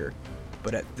fear.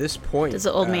 But at this point... Does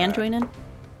the old man join in?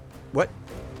 What?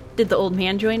 Did the old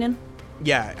man join in?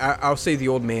 Yeah, I'll say the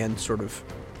old man sort of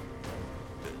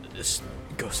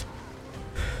goes...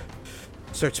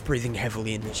 starts breathing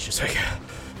heavily, and it's just like...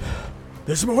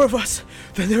 "There's more of us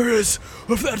than there is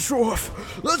of that dwarf.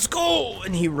 Let's go!"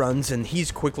 And he runs, and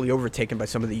he's quickly overtaken by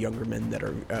some of the younger men that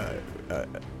are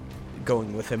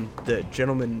going with him. The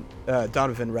gentleman,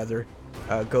 Donovan, rather,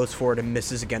 goes forward and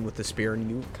misses again with the spear, and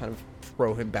you kind of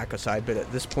throw him back aside. But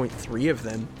at this point, 3 of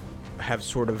them have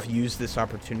sort of used this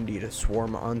opportunity to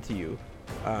swarm onto you.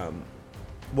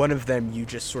 One of them, you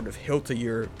just sort of hilt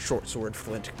your short sword,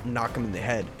 Flint, knock him in the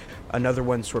head. Another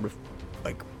one sort of,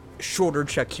 like, shoulder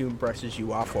checks you and brushes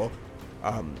you off, while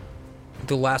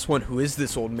the last one, who is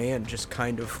this old man, just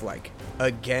kind of, like,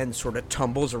 again, sort of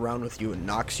tumbles around with you and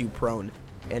knocks you prone,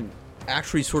 and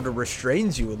actually sort of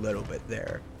restrains you a little bit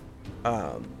there.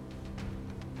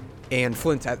 And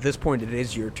Flint, at this point, it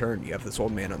is your turn. You have this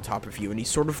old man on top of you, and he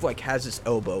sort of, like, has his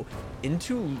elbow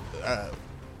into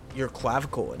your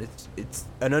clavicle, and it's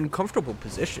an uncomfortable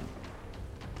position.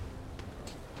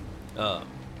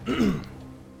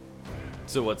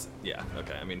 So what's... Yeah,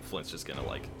 okay. I mean, Flint's just gonna,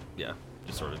 like, yeah,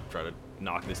 just sort of try to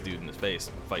knock this dude in his face,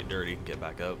 fight dirty, get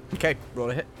back up. Okay,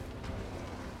 roll a hit.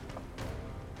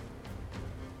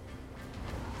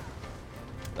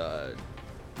 Uh,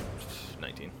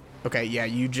 19. Okay, yeah,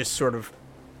 you just sort of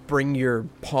bring your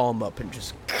palm up and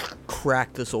just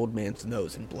crack this old man's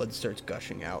nose, and blood starts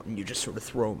gushing out, and you just sort of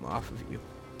throw him off of you.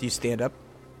 Do you stand up?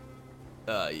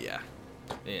 Yeah.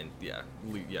 And, yeah,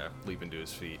 leaping to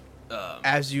his feet.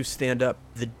 As you stand up,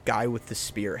 the guy with the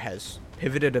spear has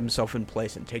pivoted himself in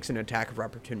place and takes an attack of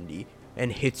opportunity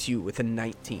and hits you with a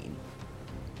 19.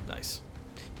 Nice.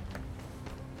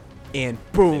 And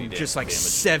boom, Any just like damage.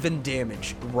 7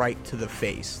 damage right to the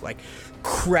face, like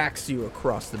cracks you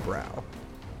across the brow.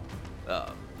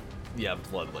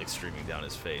 blood like streaming down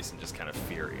his face and just kind of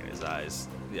fury in his eyes.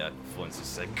 Yeah, Flint's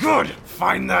just like, good,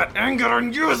 find that anger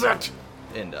and use it,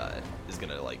 and is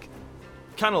gonna like,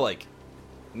 kind of like,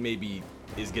 maybe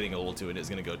is getting a little to it. Is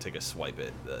gonna go take a swipe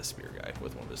at the spear guy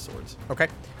with one of his swords. Okay,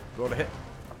 roll to hit.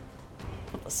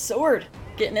 A sword.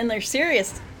 Getting in there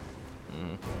serious.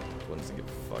 Flint doesn't give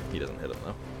a fuck. He doesn't hit him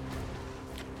though.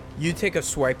 You take a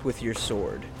swipe with your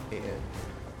sword, and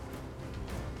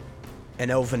an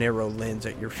elven arrow lands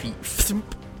at your feet.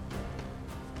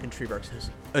 And Treebark says,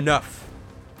 enough.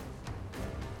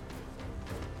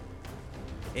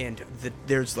 And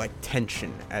there's like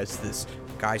tension as this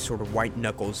guy sort of white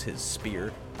knuckles his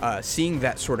spear. Seeing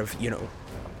that sort of,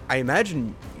 I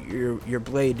imagine your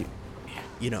blade,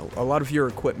 a lot of your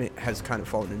equipment has kind of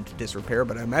fallen into disrepair,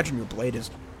 but I imagine your blade is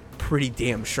pretty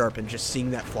damn sharp, and just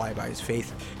seeing that fly by his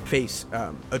face,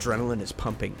 adrenaline is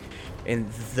pumping, and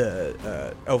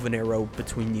the elven arrow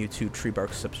between you two,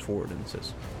 Treebark steps forward and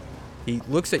says, he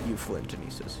looks at you, Flint, and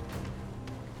he says,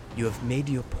 you have made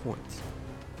your point.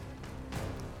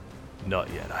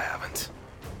 Not yet, I haven't.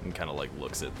 And kind of like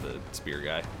looks at the spear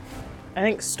guy. I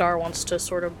think Star wants to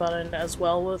sort of butt in as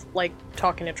well with, like,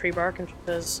 talking to Treebark, and she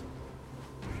says,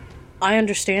 I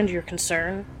understand your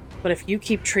concern, but if you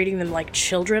keep treating them like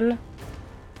children,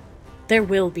 there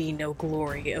will be no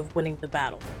glory of winning the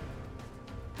battle.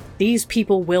 These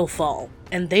people will fall,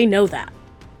 and they know that.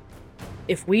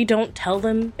 If we don't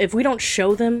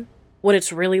show them what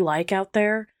it's really like out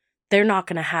there, they're not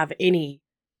going to have any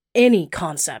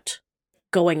concept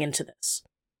going into this.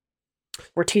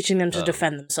 We're teaching them to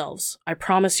defend themselves. I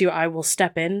promise you I will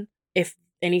step in if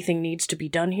anything needs to be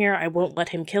done here. I won't let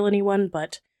him kill anyone,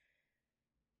 but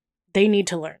they need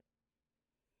to learn.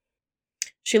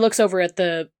 She looks over at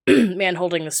the man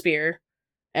holding the spear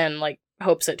and, like,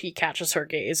 hopes that he catches her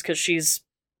gaze, because she's,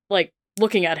 like,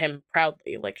 looking at him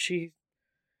proudly. Like, she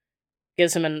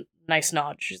gives him a nice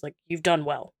nod. She's like, you've done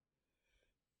well.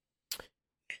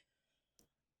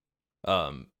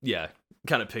 Yeah,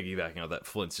 kind of piggybacking on that,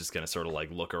 Flint's just gonna sort of, like,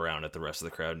 look around at the rest of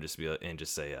the crowd and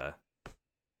just say,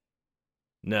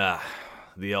 nah,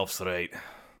 the elf's right.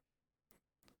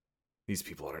 These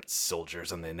people aren't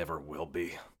soldiers, and they never will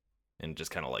be. And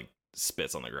just kind of, like,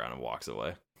 spits on the ground and walks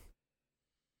away.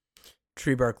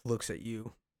 Treebark looks at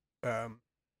you,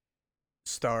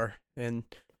 Star, and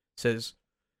says,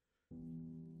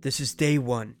 this is day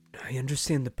one. I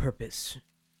understand the purpose.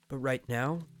 But right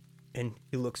now, and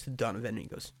he looks to Donovan and he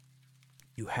goes,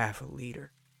 you have a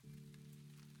leader.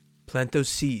 Plant those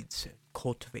seeds and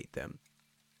cultivate them.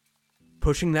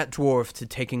 Pushing that dwarf to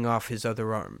taking off his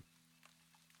other arm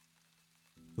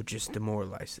would just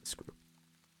demoralize this group.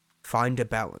 Find a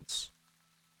balance.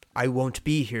 I won't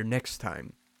be here next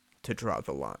time to draw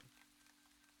the line.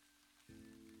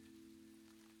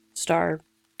 Star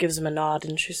gives him a nod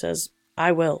and she says,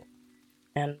 I will.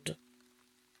 And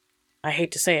I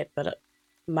hate to say it, but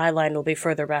my line will be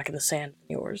further back in the sand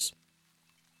than yours.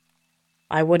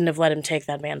 I wouldn't have let him take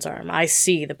that man's arm. I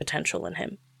see the potential in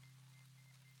him.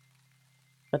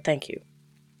 But thank you.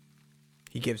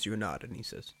 He gives you a nod and he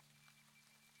says,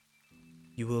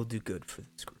 you will do good for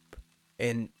this group.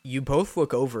 And you both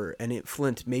look over, and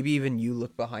Flint, maybe even you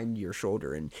look behind your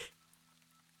shoulder, and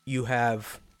you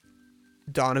have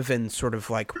Donovan sort of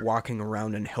like walking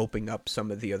around and helping up some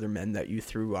of the other men that you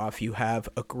threw off. You have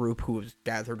a group who is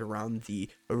gathered around the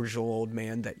original old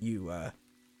man that you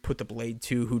put the blade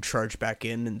to, who charged back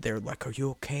in, and they're like, are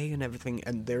you okay? And everything.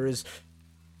 And there is,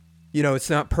 it's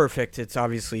not perfect. It's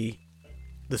obviously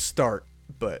the start,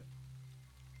 but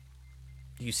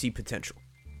you see potential.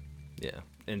 Yeah.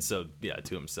 And so, yeah,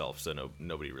 to himself, so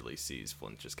nobody really sees.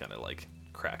 Flint just kind of, like,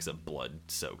 cracks a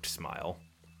blood-soaked smile.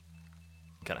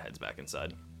 Kind of heads back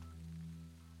inside.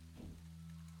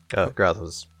 Groth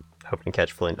was hoping to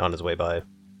catch Flint on his way by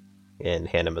and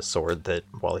hand him a sword that,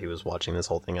 while he was watching this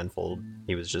whole thing unfold,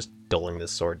 he was just dulling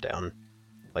this sword down.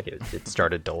 Like, it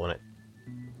started dulling it.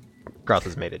 Groth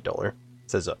has made it duller.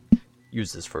 Says,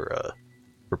 use this for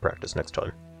practice next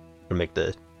time. To make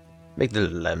the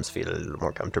lambs feel a little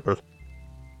more comfortable.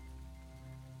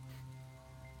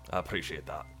 I appreciate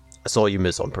that. I saw you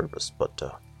miss on purpose, but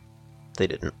they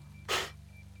didn't.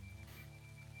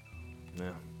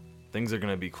 Yeah. Things are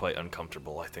going to be quite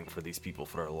uncomfortable, I think, for these people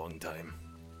for a long time.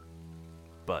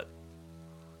 But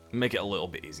make it a little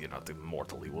bit easier not to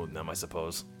mortally wound them, I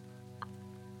suppose.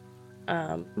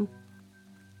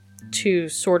 To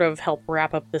sort of help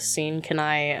wrap up this scene, can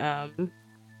I,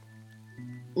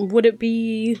 would it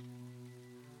be,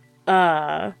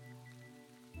 I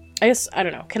guess, I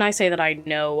don't know, can I say that I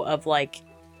know of, like,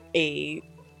 a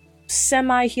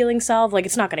semi healing salve. Like,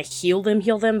 it's not going to heal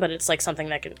them, but it's like something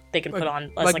that they can put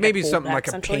on as like maybe a something holdback, like a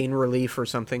essentially. pain relief or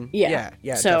something. Yeah.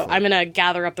 definitely. So I'm going to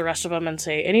gather up the rest of them and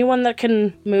say, anyone that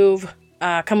can move,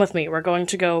 come with me. We're going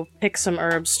to go pick some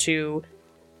herbs to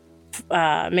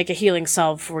make a healing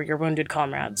salve for your wounded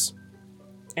comrades.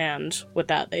 And with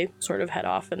that, they sort of head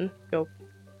off and go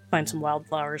find some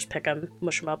wildflowers, pick them,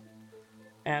 mush them up.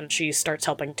 And she starts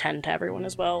helping tend to everyone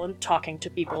as well and talking to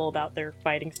people about their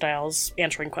fighting styles,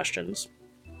 answering questions.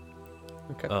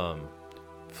 Okay.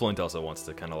 Flint also wants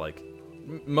to kind of like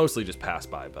mostly just pass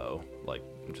by Bo, like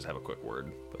just have a quick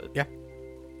word. But Yeah.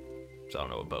 So I don't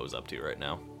know what Bo's up to right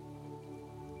now.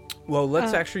 Well,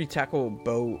 let's actually tackle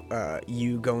Bo.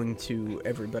 You going to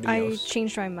everybody I else?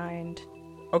 changed my mind.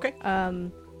 Okay.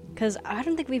 Because I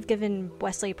don't think we've given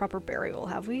Wesley proper burial,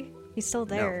 have we? He's still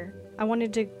there. I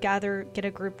wanted to get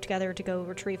a group together to go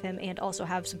retrieve him, and also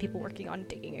have some people working on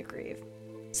digging a grave.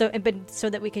 So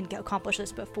that we can accomplish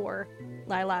this before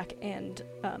Lilac and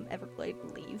Everglade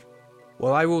leave.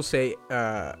 Well, I will say,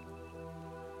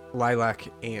 Lilac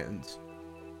and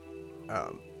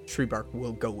Treebark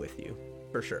will go with you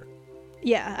for sure.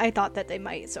 Yeah, I thought that they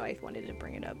might, so I wanted to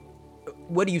bring it up.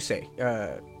 What do you say?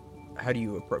 How do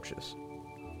you approach this?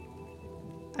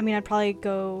 I mean, I'd probably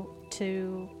go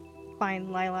to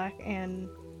find Lilac and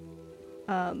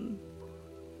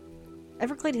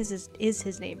Everglade is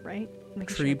his name, right?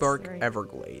 Making sure it's Treebark right.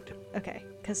 Everglade. Okay,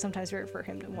 because sometimes we refer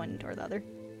him to one or the other.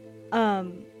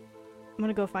 I'm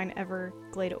gonna go find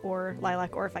Everglade or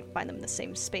Lilac, or if I can find them in the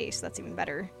same space, that's even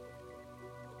better.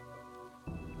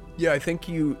 Yeah, I think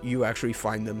you actually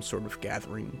find them sort of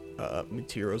gathering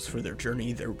materials for their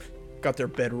journey. They're got their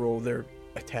bedroll. They're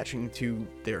attaching to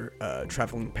their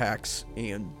traveling packs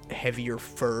and heavier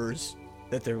furs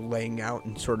that they're laying out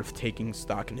and sort of taking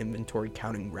stock and inventory,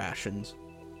 counting rations.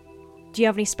 Do you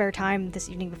have any spare time this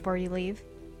evening before you leave?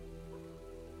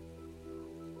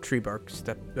 Treebark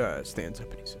stands up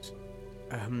and he says,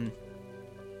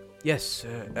 yes,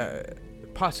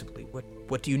 possibly.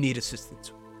 What do you need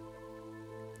assistance with?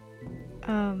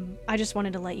 I just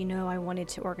wanted to let you know I wanted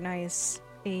to organize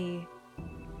a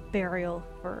burial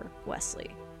for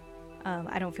Wesley.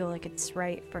 I don't feel like it's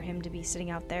right for him to be sitting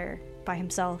out there by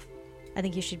himself. I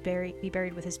think he should be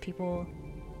buried with his people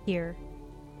here.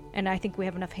 And I think we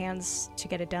have enough hands to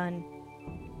get it done.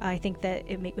 I think that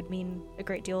it would mean a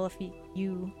great deal if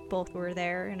you both were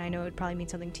there, and I know it would probably mean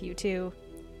something to you too.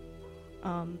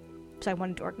 So I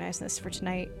wanted to organize this for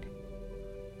tonight.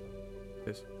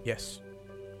 Yes,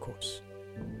 of course.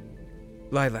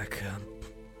 Lilac,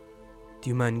 do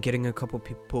you mind getting a couple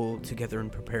people together and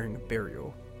preparing a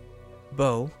burial?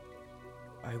 Bo,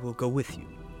 I will go with you.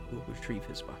 We'll retrieve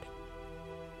his body.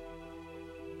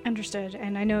 Understood,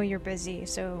 and I know you're busy,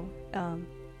 so,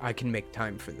 I can make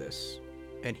time for this.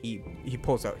 And he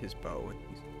pulls out his bow and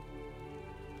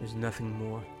there's nothing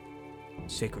more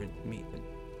sacred to me than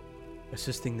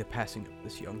assisting the passing of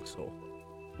this young soul.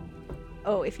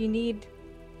 Oh, if you need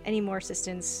any more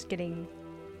assistance getting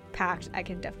packed, I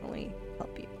can definitely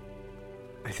help you.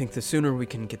 I think the sooner we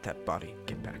can get that body,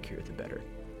 get back here, the better.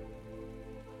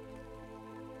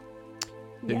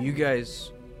 So Yeah. you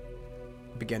guys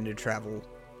begin to travel,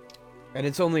 and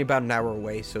it's only about an hour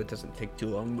away, so it doesn't take too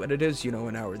long, but it is,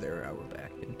 an hour there, hour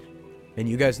back. And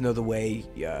you guys know the way.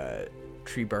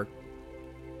 Treebark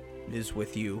is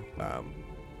with you,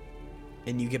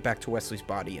 and you get back to Wesley's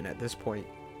body, and at this point,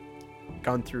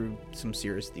 gone through some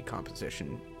serious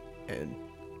decomposition, and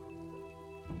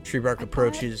Treebark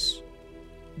approaches.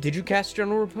 Did you cast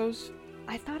General Repose?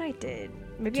 I thought I did.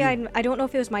 Maybe I don't know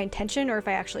if it was my intention or if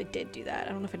I actually did do that.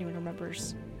 I don't know if anyone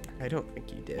remembers. I don't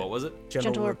think you did. What was it?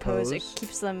 Gentle repose. It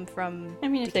keeps them from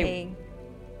decaying.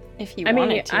 If you I mean,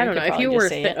 wanted to, I don't know. could If you probably were, just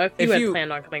say it. if you If had you-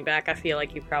 planned on coming back, I feel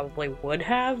like you probably would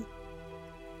have.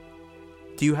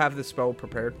 Do you have the spell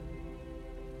prepared?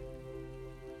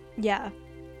 Yeah.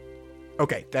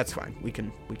 Okay, that's fine. We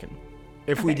can.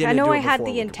 If we Okay, didn't, I know do it I had before,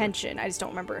 the we can- intention. I just don't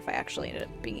remember if I actually ended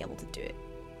up being able to do it.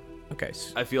 Okay.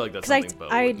 I feel like that's Because something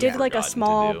Bo I would did have like a forgotten to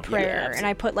small do. prayer, Yeah, and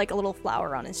I put like a little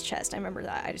flower on his chest. I remember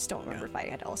that. I just don't remember if I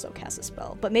had also cast a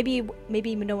spell. But maybe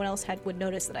no one else would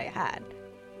notice that I had.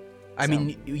 I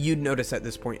mean, you'd notice at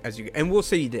this point as you, and we'll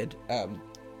say you did.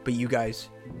 But you guys,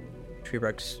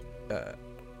 Treebark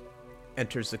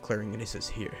enters the clearing and he says,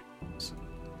 "Here,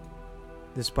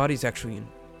 this body's actually in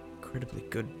incredibly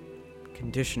good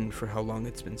condition for how long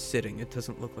it's been sitting. It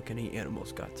doesn't look like any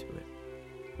animals got to it.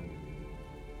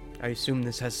 I assume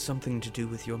this has something to do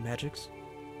with your magics?"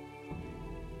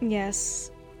 Yes.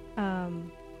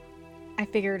 I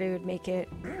figured it would make it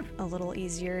a little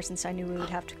easier since I knew we would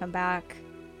have to come back.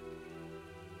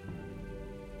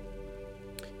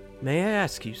 May I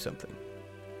ask you something?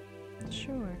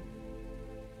 Sure.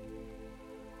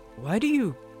 Why do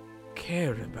you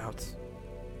care about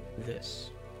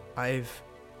this? I've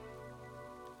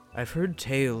heard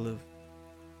tale of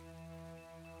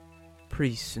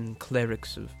priests and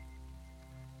clerics of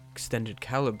extended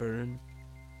caliber, and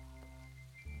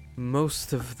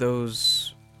most of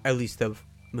those, at least of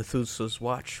Methuselah's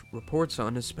Watch, reports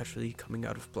on, especially coming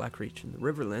out of Blackreach and the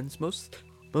Riverlands,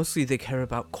 mostly they care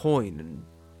about coin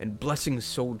and blessing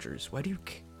soldiers. Why do you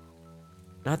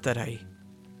Not that I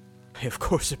of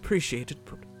course appreciate it,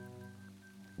 but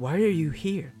why are you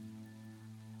here?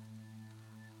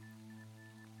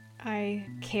 I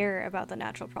care about the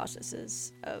natural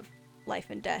processes of life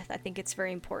and death. I think it's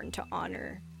very important to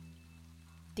honor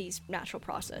these natural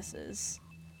processes.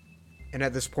 And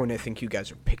at this point, I think you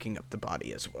guys are picking up the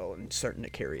body as well and starting to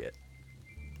carry it.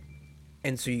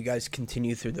 And so you guys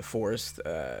continue through the forest.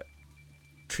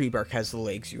 Treebark has the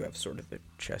legs, you have sort of the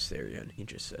chest area, and he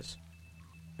just says,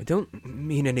 I don't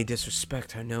mean any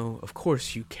disrespect. I know, of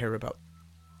course, you care about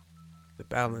the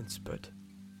balance, but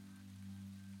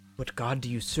what god do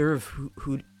you serve?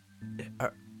 Who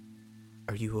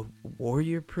are you a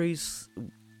warrior priest?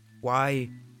 Why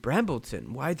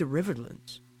Brambleton? Why the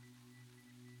Riverlands?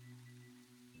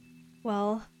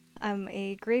 Well, I'm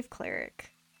a grave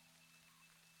cleric.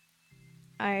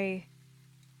 I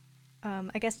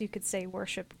guess you could say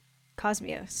worship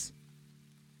Cosmios.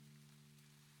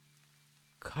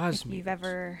 Cosmios? If you've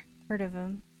ever heard of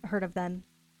them.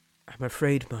 I'm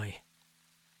afraid my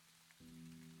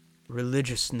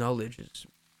religious knowledge is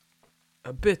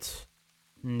a bit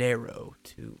narrow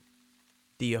to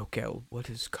the Okel. What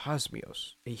is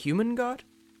Cosmios? A human god?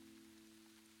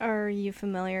 Are you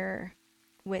familiar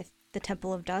with the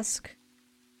Temple of Dusk?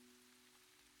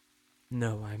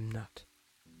 No, I'm not.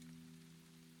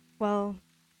 Well,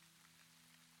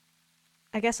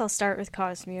 I guess I'll start with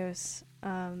Cosmios.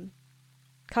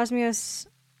 Cosmios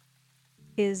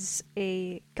is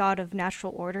a god of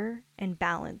natural order and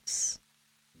balance.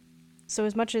 So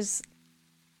as much as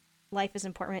life is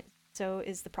important, so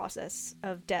is the process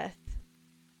of death.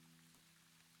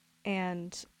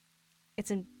 And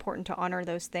it's important to honor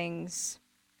those things.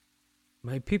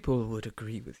 My people would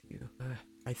agree with you.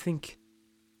 I think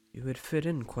you would fit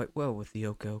in quite well with the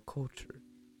Okel culture.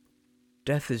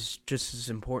 Death is just as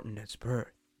important as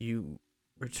birth. You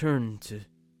return to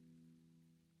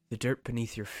the dirt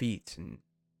beneath your feet, and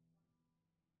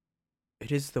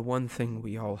it is the one thing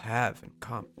we all have in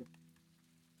common.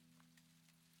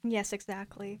 Yes,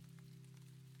 exactly.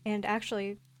 And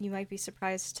actually, you might be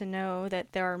surprised to know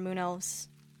that there are moon elves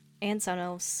and sun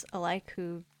elves alike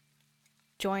who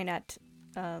join at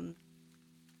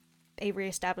a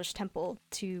reestablished temple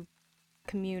to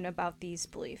commune about these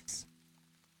beliefs.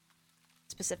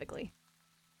 Specifically.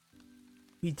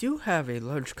 We do have a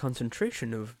large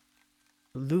concentration of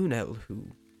Lunel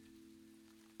who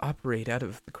operate out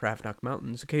of the Kravnak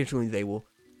Mountains. Occasionally they will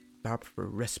stop for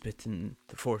respite in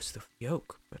the Forest of the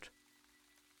Oak, but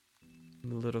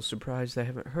I'm a little surprised I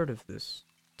haven't heard of this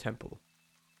temple.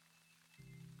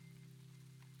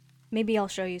 Maybe I'll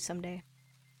show you someday.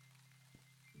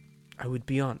 I would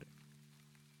be honored.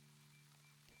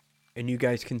 And you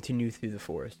guys continue through the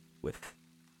forest with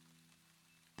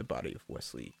the body of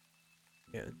Wesley,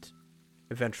 and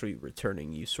eventually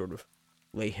returning, you sort of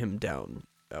lay him down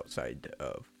outside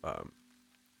of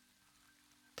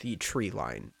the tree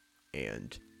line,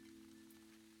 and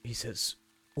he says,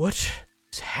 "What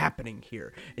is happening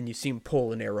here?" And you see him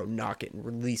pull an arrow, knock it, and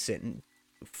release it, and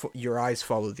your eyes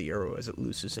follow the arrow as it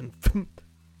looses, and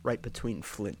right between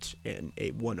Flint and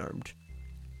a one-armed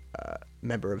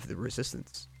member of the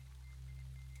resistance.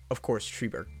 Of course,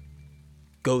 Treebark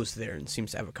goes there and seems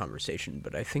to have a conversation,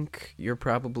 but I think you're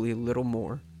probably a little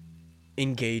more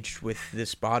engaged with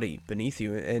this body beneath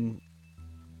you, and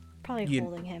Probably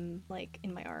holding him, like,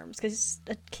 in my arms, because he's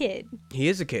a kid. he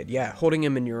is a kid, yeah, holding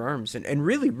him in your arms, and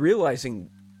really realizing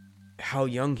how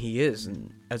young he is,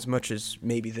 and as much as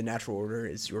maybe the natural order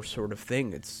is your sort of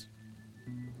thing, it's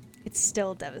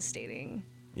still devastating.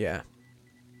 yeah,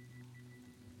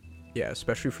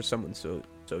 especially for someone so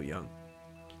young.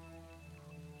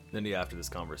 Then after this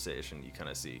conversation, you kind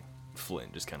of see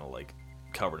Flint just kind of like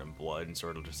covered in blood and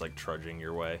sort of just like trudging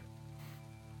your way.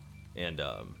 And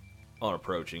on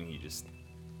approaching, he just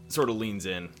sort of leans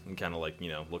in and kind of like,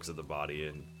 looks at the body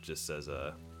and just says,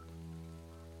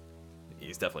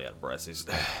 he's definitely out of breath. He's,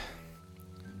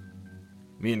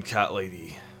 me and Cat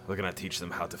Lady, we're gonna teach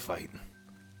them how to fight.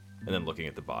 And then looking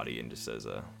at the body and just says,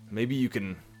 maybe you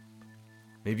can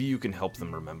help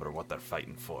them remember what they're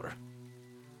fighting for.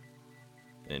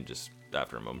 And just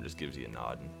after a moment just gives you a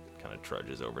nod and kind of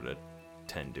trudges over to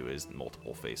tend to his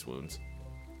multiple face wounds.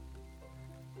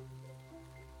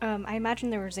 I imagine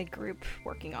there was a group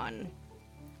working on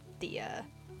the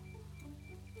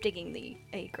digging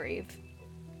a grave.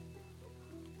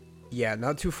 Yeah,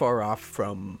 not too far off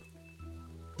from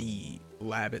the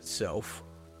lab itself.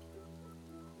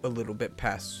 A little bit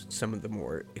past some of the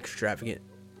more extravagant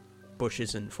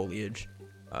bushes and foliage.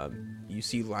 You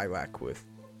see Lilac with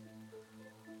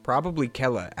probably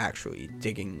Kella actually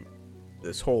digging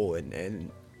this hole,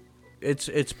 and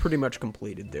it's pretty much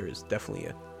completed. There is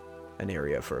definitely an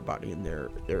area for a body in there.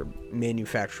 They're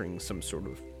manufacturing some sort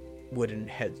of wooden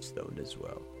headstone as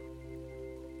well.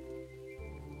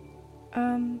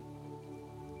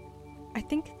 I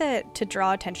think that to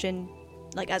draw attention,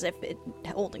 like as if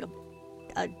holding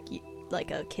a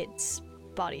kid's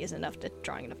body is enough to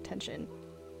drawing enough attention,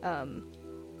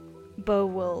 Bo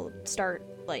will start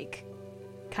like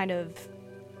kind of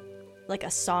like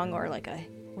a song or like a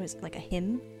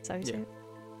hymn. Is that what you say?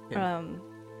 Yeah.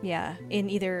 Yeah, in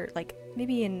either like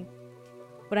maybe in.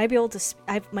 Would I be able to?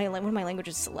 One of my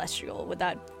languages is Celestial. Would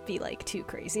that be like too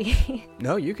crazy?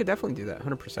 No, you could definitely do that,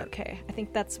 100%. Okay, I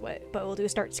think that's what Bo will do.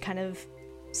 Starts kind of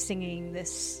singing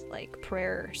this like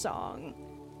prayer song,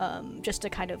 just to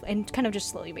kind of just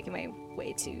slowly making my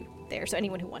way to there. So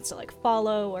anyone who wants to like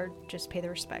follow or just pay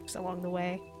their respects along the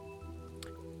way.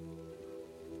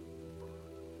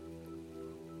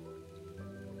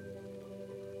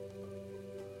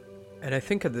 And I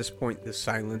think at this point, the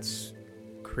silence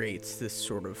creates this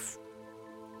sort of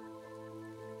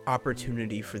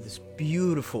opportunity for this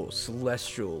beautiful,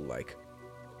 celestial, like,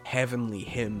 heavenly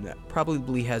hymn that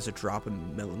probably has a drop of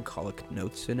melancholic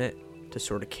notes in it to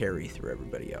sort of carry through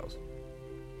everybody else.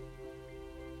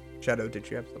 Shadow, did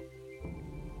you have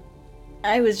something?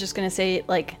 I was just gonna say,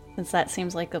 like, since that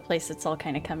seems like the place that's all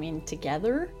kind of coming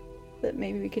together, that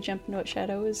maybe we could jump into what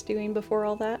Shadow was doing before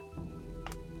all that.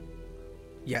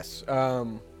 Yes.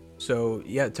 So,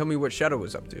 yeah, tell me what Shadow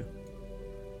was up to.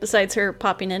 Besides her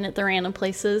popping in at the random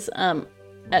places,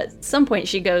 at some point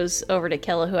she goes over to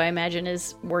Kella, who I imagine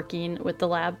is working with the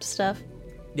lab stuff.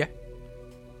 Yeah.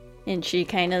 And she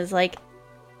kind of is like,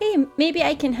 hey, maybe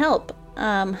I can help.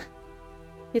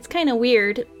 It's kind of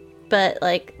weird, but,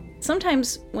 like,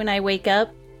 sometimes when I wake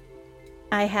up,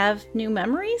 I have new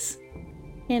memories,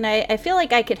 and I feel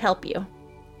like I could help you.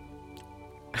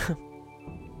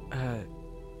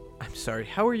 I'm sorry,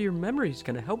 how are your memories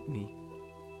gonna help me?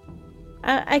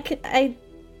 I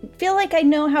feel like I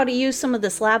know how to use some of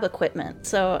this lab equipment,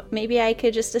 so maybe I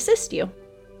could just assist you.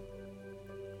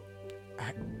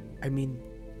 I mean,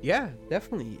 yeah,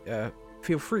 definitely.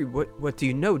 Feel free. What do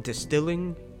you know?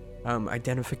 Distilling?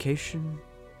 Identification?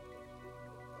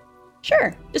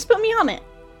 Sure, just put me on it.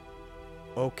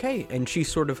 Okay, and she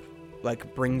sort of,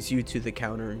 like, brings you to the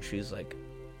counter, and she's like,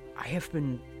 I have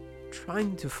been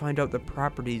trying to find out the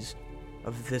properties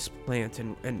of this plant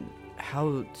and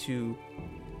how to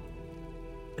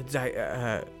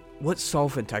what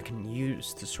solvent I can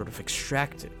use to sort of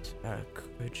extract it.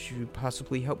 Could you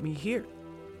possibly help me here?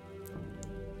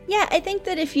 Yeah, I think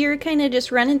that if you're kind of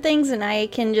just running things and I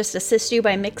can just assist you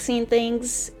by mixing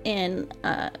things and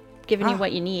giving you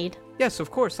what you need. Yes,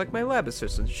 of course, like my lab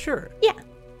assistant, sure. Yeah.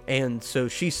 And so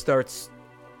she starts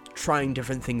trying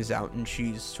different things out, and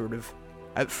she's sort of,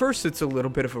 at first it's a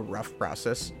little bit of a rough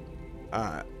process.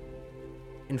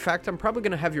 In fact, I'm probably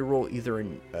going to have you roll either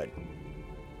in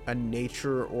a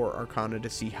nature or arcana to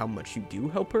see how much you do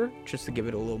help her, just to give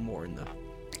it a little more in the...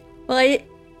 Well, I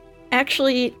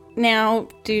actually now,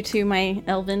 due to my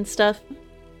elven stuff,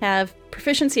 have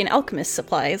proficiency in alchemist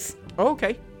supplies. Oh,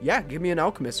 okay. Yeah, give me an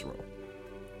alchemist roll.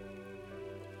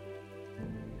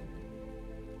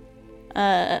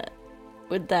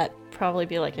 Would that probably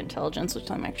be like intelligence,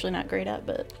 which I'm actually not great at,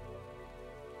 but...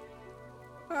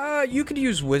 You could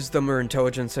use wisdom or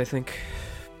intelligence, I think.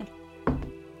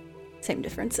 Same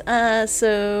difference.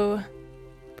 So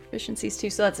proficiency's 2,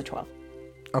 so that's a 12.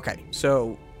 Okay,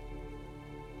 so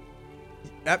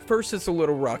at first it's a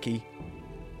little rocky.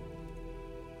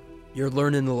 You're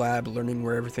learning the lab, learning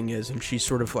where everything is, and she's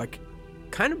sort of like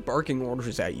kind of barking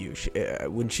orders at you.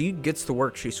 When she gets to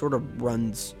work, she sort of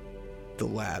runs the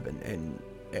lab and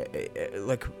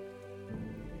like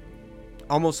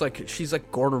almost like she's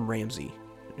like Gordon Ramsay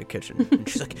in the kitchen, and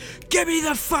she's like, "Give me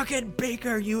the fucking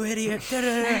baker, you idiot!"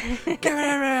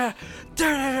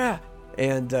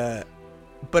 And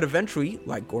but eventually,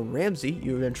 like Gordon Ramsay,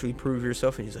 you eventually prove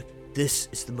yourself, and he's like, "This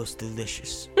is the most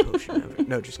delicious potion ever."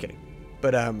 No, just kidding.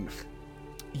 But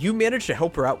you manage to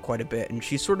help her out quite a bit, and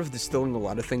she's sort of distilling a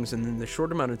lot of things, and in the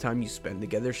short amount of time you spend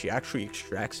together, she actually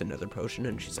extracts another potion,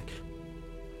 and she's like,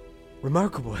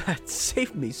 "Remarkable, that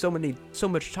saved me so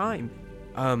much time."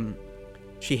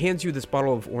 She hands you this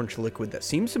bottle of orange liquid that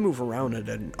seems to move around at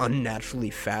an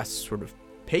unnaturally fast sort of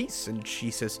pace, and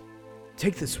she says,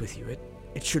 "Take this with you.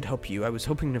 It should help you. I was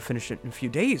hoping to finish it in a few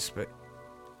days, but...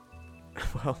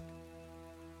 well,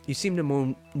 you seem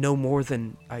to know more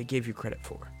than I gave you credit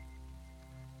for."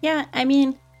 Yeah, I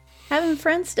mean, having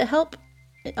friends to help,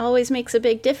 it always makes a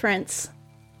big difference.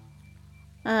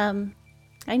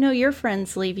 I know your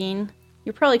friend's leaving.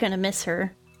 You're probably gonna miss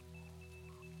her.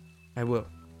 I will.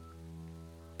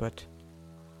 But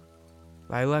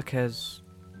Lilac has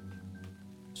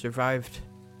survived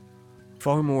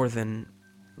far more than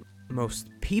most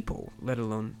people, let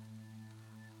alone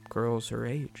girls her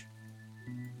age.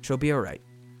 She'll be alright.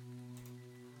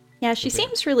 Yeah, she Okay.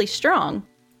 seems really strong.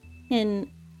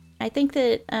 And I think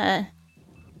that,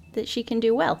 that she can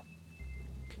do well.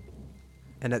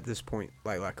 And at this point,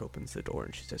 Lilac opens the door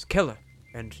and she says, "Keller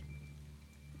and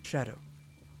Shadow,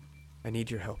 I need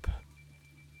your help."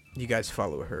 You guys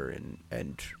follow her,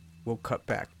 and we'll cut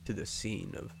back to the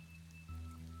scene of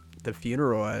the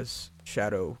funeral as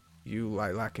Shadow, you,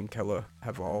 Lilac, and Keller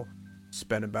have all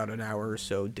spent about an hour or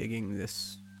so digging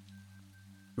this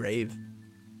grave.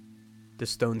 The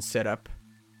stone's set up.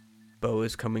 Bo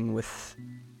is coming with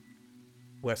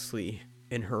Wesley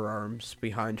in her arms,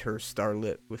 behind her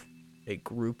starlit with a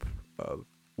group of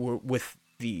with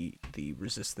the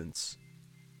resistance,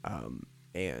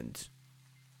 and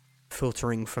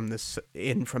filtering from the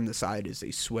side is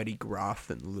a sweaty Groth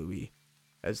and Louis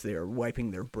as they are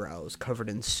wiping their brows, covered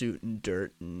in soot and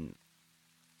dirt and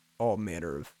all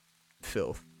manner of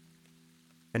filth.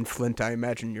 And Flint, I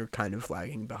imagine you're kind of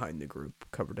lagging behind the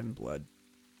group, covered in blood.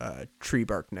 Tree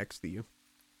bark next to you.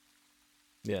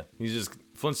 Yeah,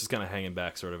 Flint's just kind of hanging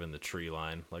back, sort of in the tree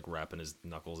line, like wrapping his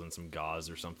knuckles in some gauze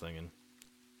or something.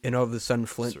 And all of a sudden,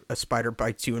 Flint, a spider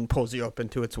bites you and pulls you up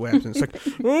into its webs, and it's like,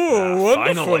 "Oh,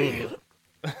 wonderful! Finally.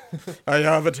 I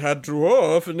haven't had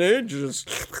dwarf in ages."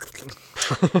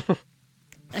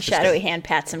 A shadowy hand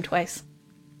pats him twice.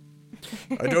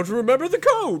 I don't remember the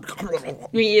code.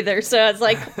 Me either, so it's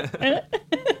like...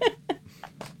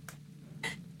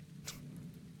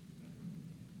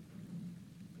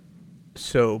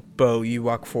 So, Bo, you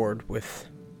walk forward with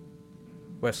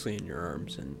Wesley in your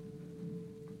arms, and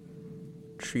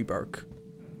Treebark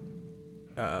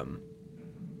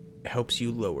helps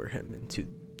you lower him into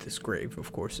this grave.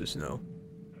 Of course, there's no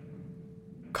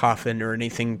coffin or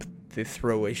anything. They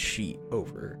throw a sheet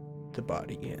over the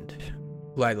body, and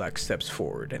Lilac steps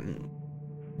forward, and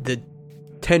the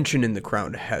tension in the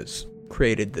crowd has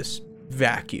created this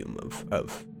vacuum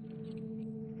of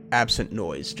absent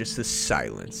noise, just this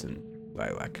silence, and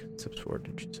Lilac steps forward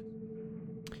and she says,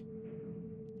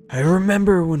 "I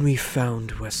remember when we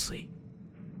found Wesley.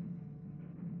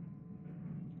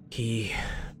 He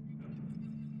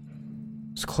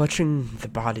was clutching the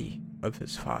body of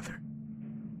his father,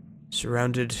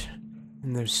 surrounded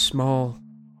in their small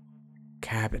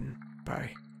cabin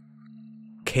by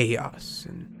chaos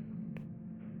and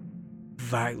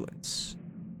violence.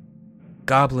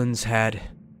 Goblins had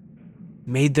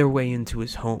made their way into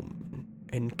his home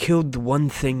and killed the one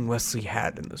thing Wesley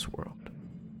had in this world.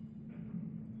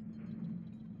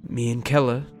 Me and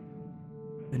Kella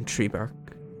and Treebark,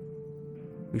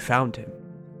 we found him.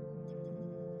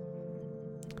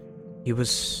 He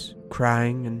was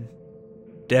crying and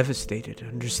devastated,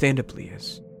 understandably,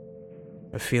 as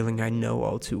a feeling I know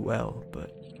all too well,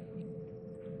 but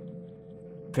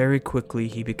very quickly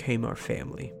he became our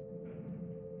family.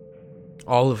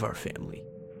 All of our family.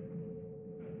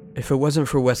 If it wasn't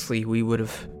for Wesley, we would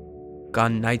have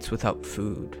gone nights without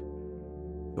food.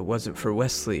 If it wasn't for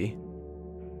Wesley,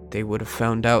 they would have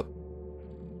found out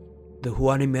the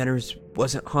Huani Manors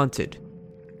wasn't haunted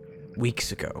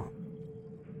weeks ago.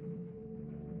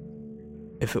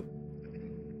 If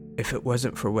it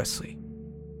wasn't for Wesley,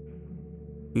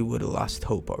 we would have lost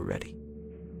hope already.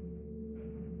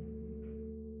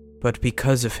 But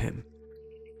because of him,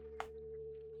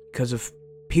 because of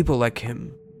people like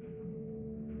him,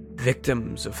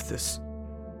 victims of this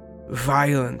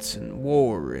violence and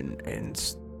war and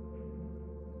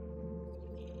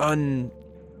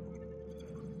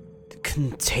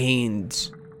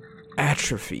uncontained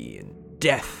atrophy and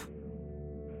death,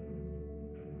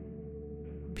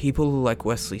 people like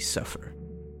Wesley suffer.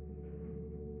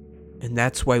 And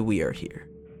that's why we are here.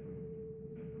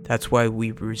 That's why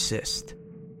we resist.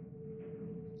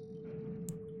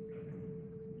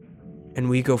 And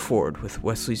we go forward with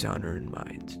Wesley's honor in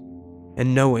mind,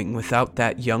 and knowing without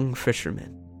that young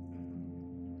fisherman,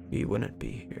 we wouldn't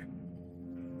be here.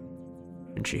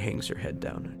 And she hangs her head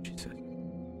down and she says,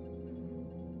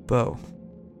 "Bo,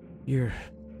 you're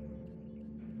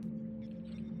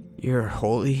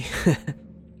holy."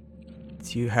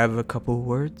 Do you have a couple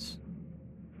words?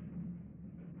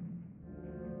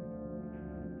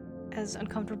 As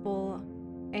uncomfortable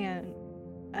and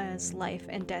as life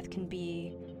and death can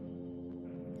be,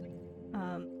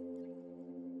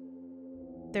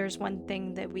 there's one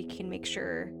thing that we can make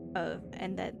sure of,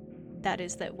 and that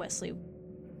is that Wesley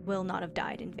will not have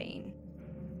died in vain.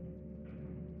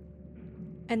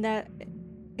 And that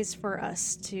is for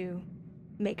us to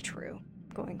make true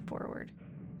going forward.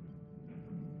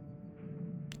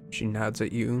 She nods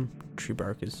at you.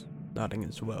 Treebark is nodding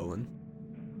as well, and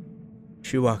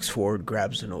she walks forward,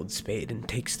 grabs an old spade, and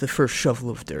takes the first shovel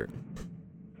of dirt.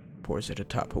 Pours it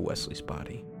atop of Wesley's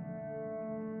body.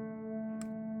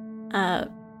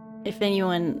 If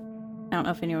anyone, I don't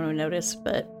know if anyone would notice,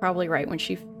 but probably right when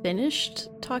she finished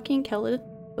talking, Kella,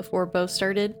 before Bo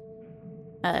started,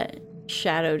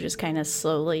 Shadow just kind of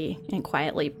slowly and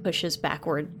quietly pushes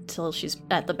backward till she's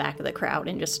at the back of the crowd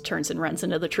and just turns and runs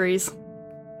into the trees.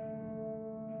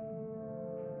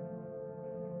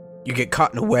 You get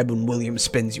caught in a web when William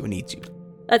spins you and eats you.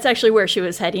 That's actually where she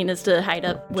was heading, is to hide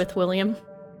up with William.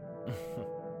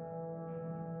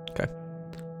 Okay.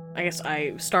 I guess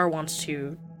Star wants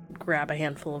to grab a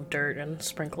handful of dirt and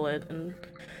sprinkle it and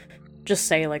just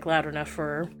say, like, loud enough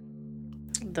for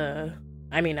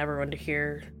everyone to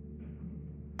hear.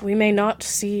 We may not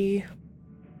see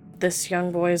this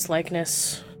young boy's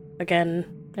likeness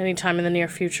again anytime in the near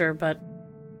future, but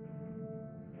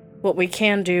what we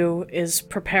can do is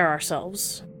prepare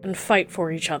ourselves and fight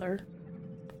for each other.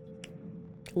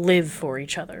 Live for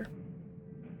each other.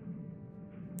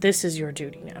 This is your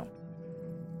duty now.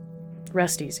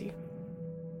 Rest easy.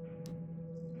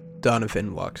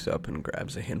 Donovan walks up and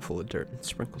grabs a handful of dirt and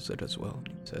sprinkles it as well.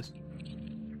 He says,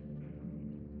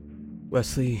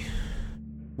 Wesley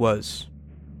was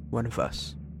one of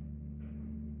us.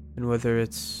 And whether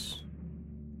it's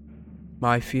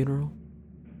my funeral,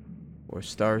 or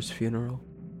Star's funeral,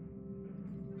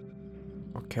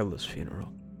 or Kella's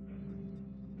funeral,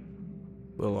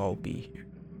 we'll all be here.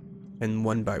 And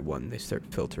one by one, they start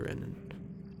filtering and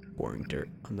pouring dirt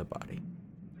on the body.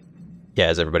 Yeah,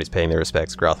 as everybody's paying their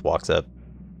respects, Groth walks up,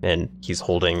 and he's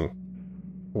holding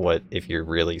what, if you're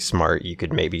really smart, you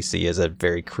could maybe see as a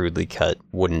very crudely cut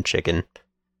wooden chicken.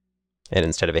 And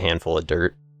instead of a handful of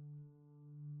dirt,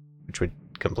 which would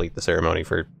complete the ceremony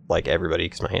for, like, everybody,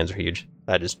 because my hands are huge,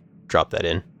 I just drop that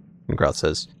in. And Groth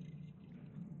says,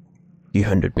 You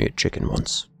handed me a chicken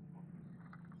once.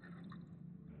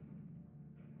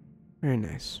 Very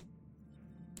nice.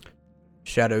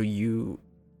 Shadow, you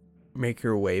make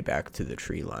your way back to the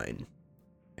tree line,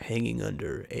 hanging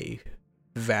under a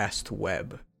vast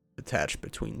web attached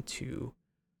between two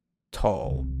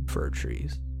tall fir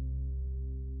trees.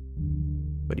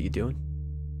 What are you doing?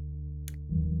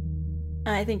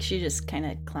 I think she just kind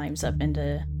of climbs up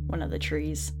into one of the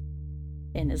trees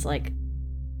and is like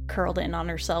curled in on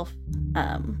herself,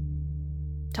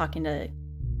 talking to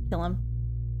Killam.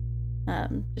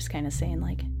 Just kind of saying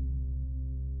like,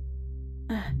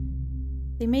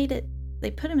 they made it,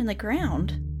 they put him in the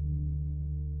ground.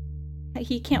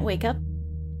 He can't wake up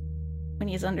when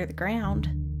he's under the ground.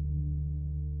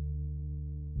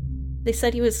 They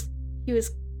said he was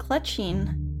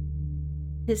clutching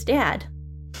his dad.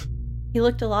 He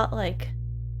looked a lot like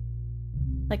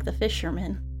the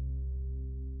fisherman.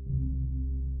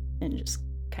 And just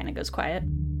kind of goes quiet.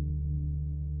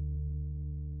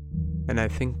 And I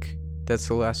think that's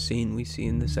the last scene we see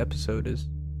in this episode, is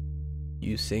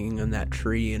you singing on that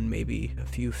tree and maybe a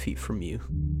few feet from you.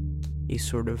 A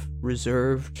sort of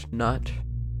reserved, not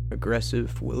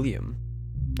aggressive William,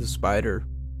 the spider,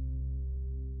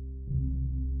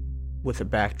 with a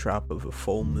backdrop of a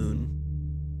full moon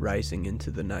rising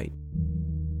into the night.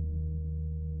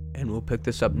 And we'll pick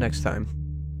this up next time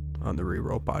on the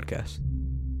Reroll Podcast.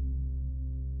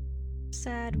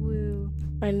 Sad woo.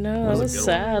 I know, That that was was a good one.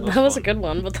 sad. That That was was a fun. good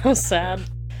one, but that was sad.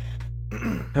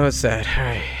 That was sad.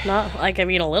 Alright. Not like, I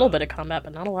mean, a little bit of combat,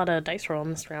 but not a lot of dice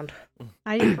rolling this round.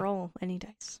 I didn't roll any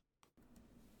dice.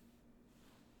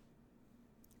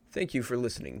 Thank you for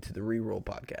listening to the Reroll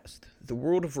Podcast. The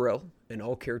world of Rel and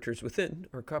all characters within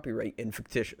are copyright and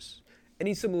fictitious.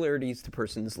 Any similarities to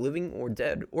persons living or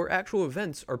dead or actual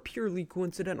events are purely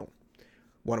coincidental.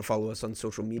 Want to follow us on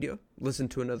social media, listen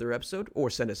to another episode, or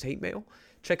send us hate mail?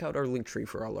 Check out our link tree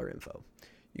for all our info.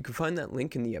 You can find that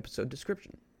link in the episode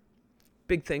description.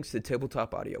 Big thanks to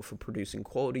Tabletop Audio for producing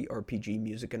quality RPG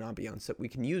music and ambiance that we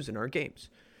can use in our games.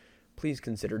 Please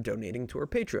consider donating to our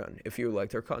Patreon if you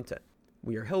liked our content.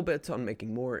 We are hell-bent on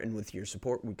making more, and with your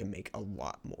support, we can make a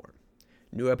lot more.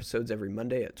 New episodes every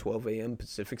Monday at 12 a.m.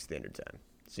 Pacific Standard Time.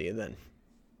 See you then.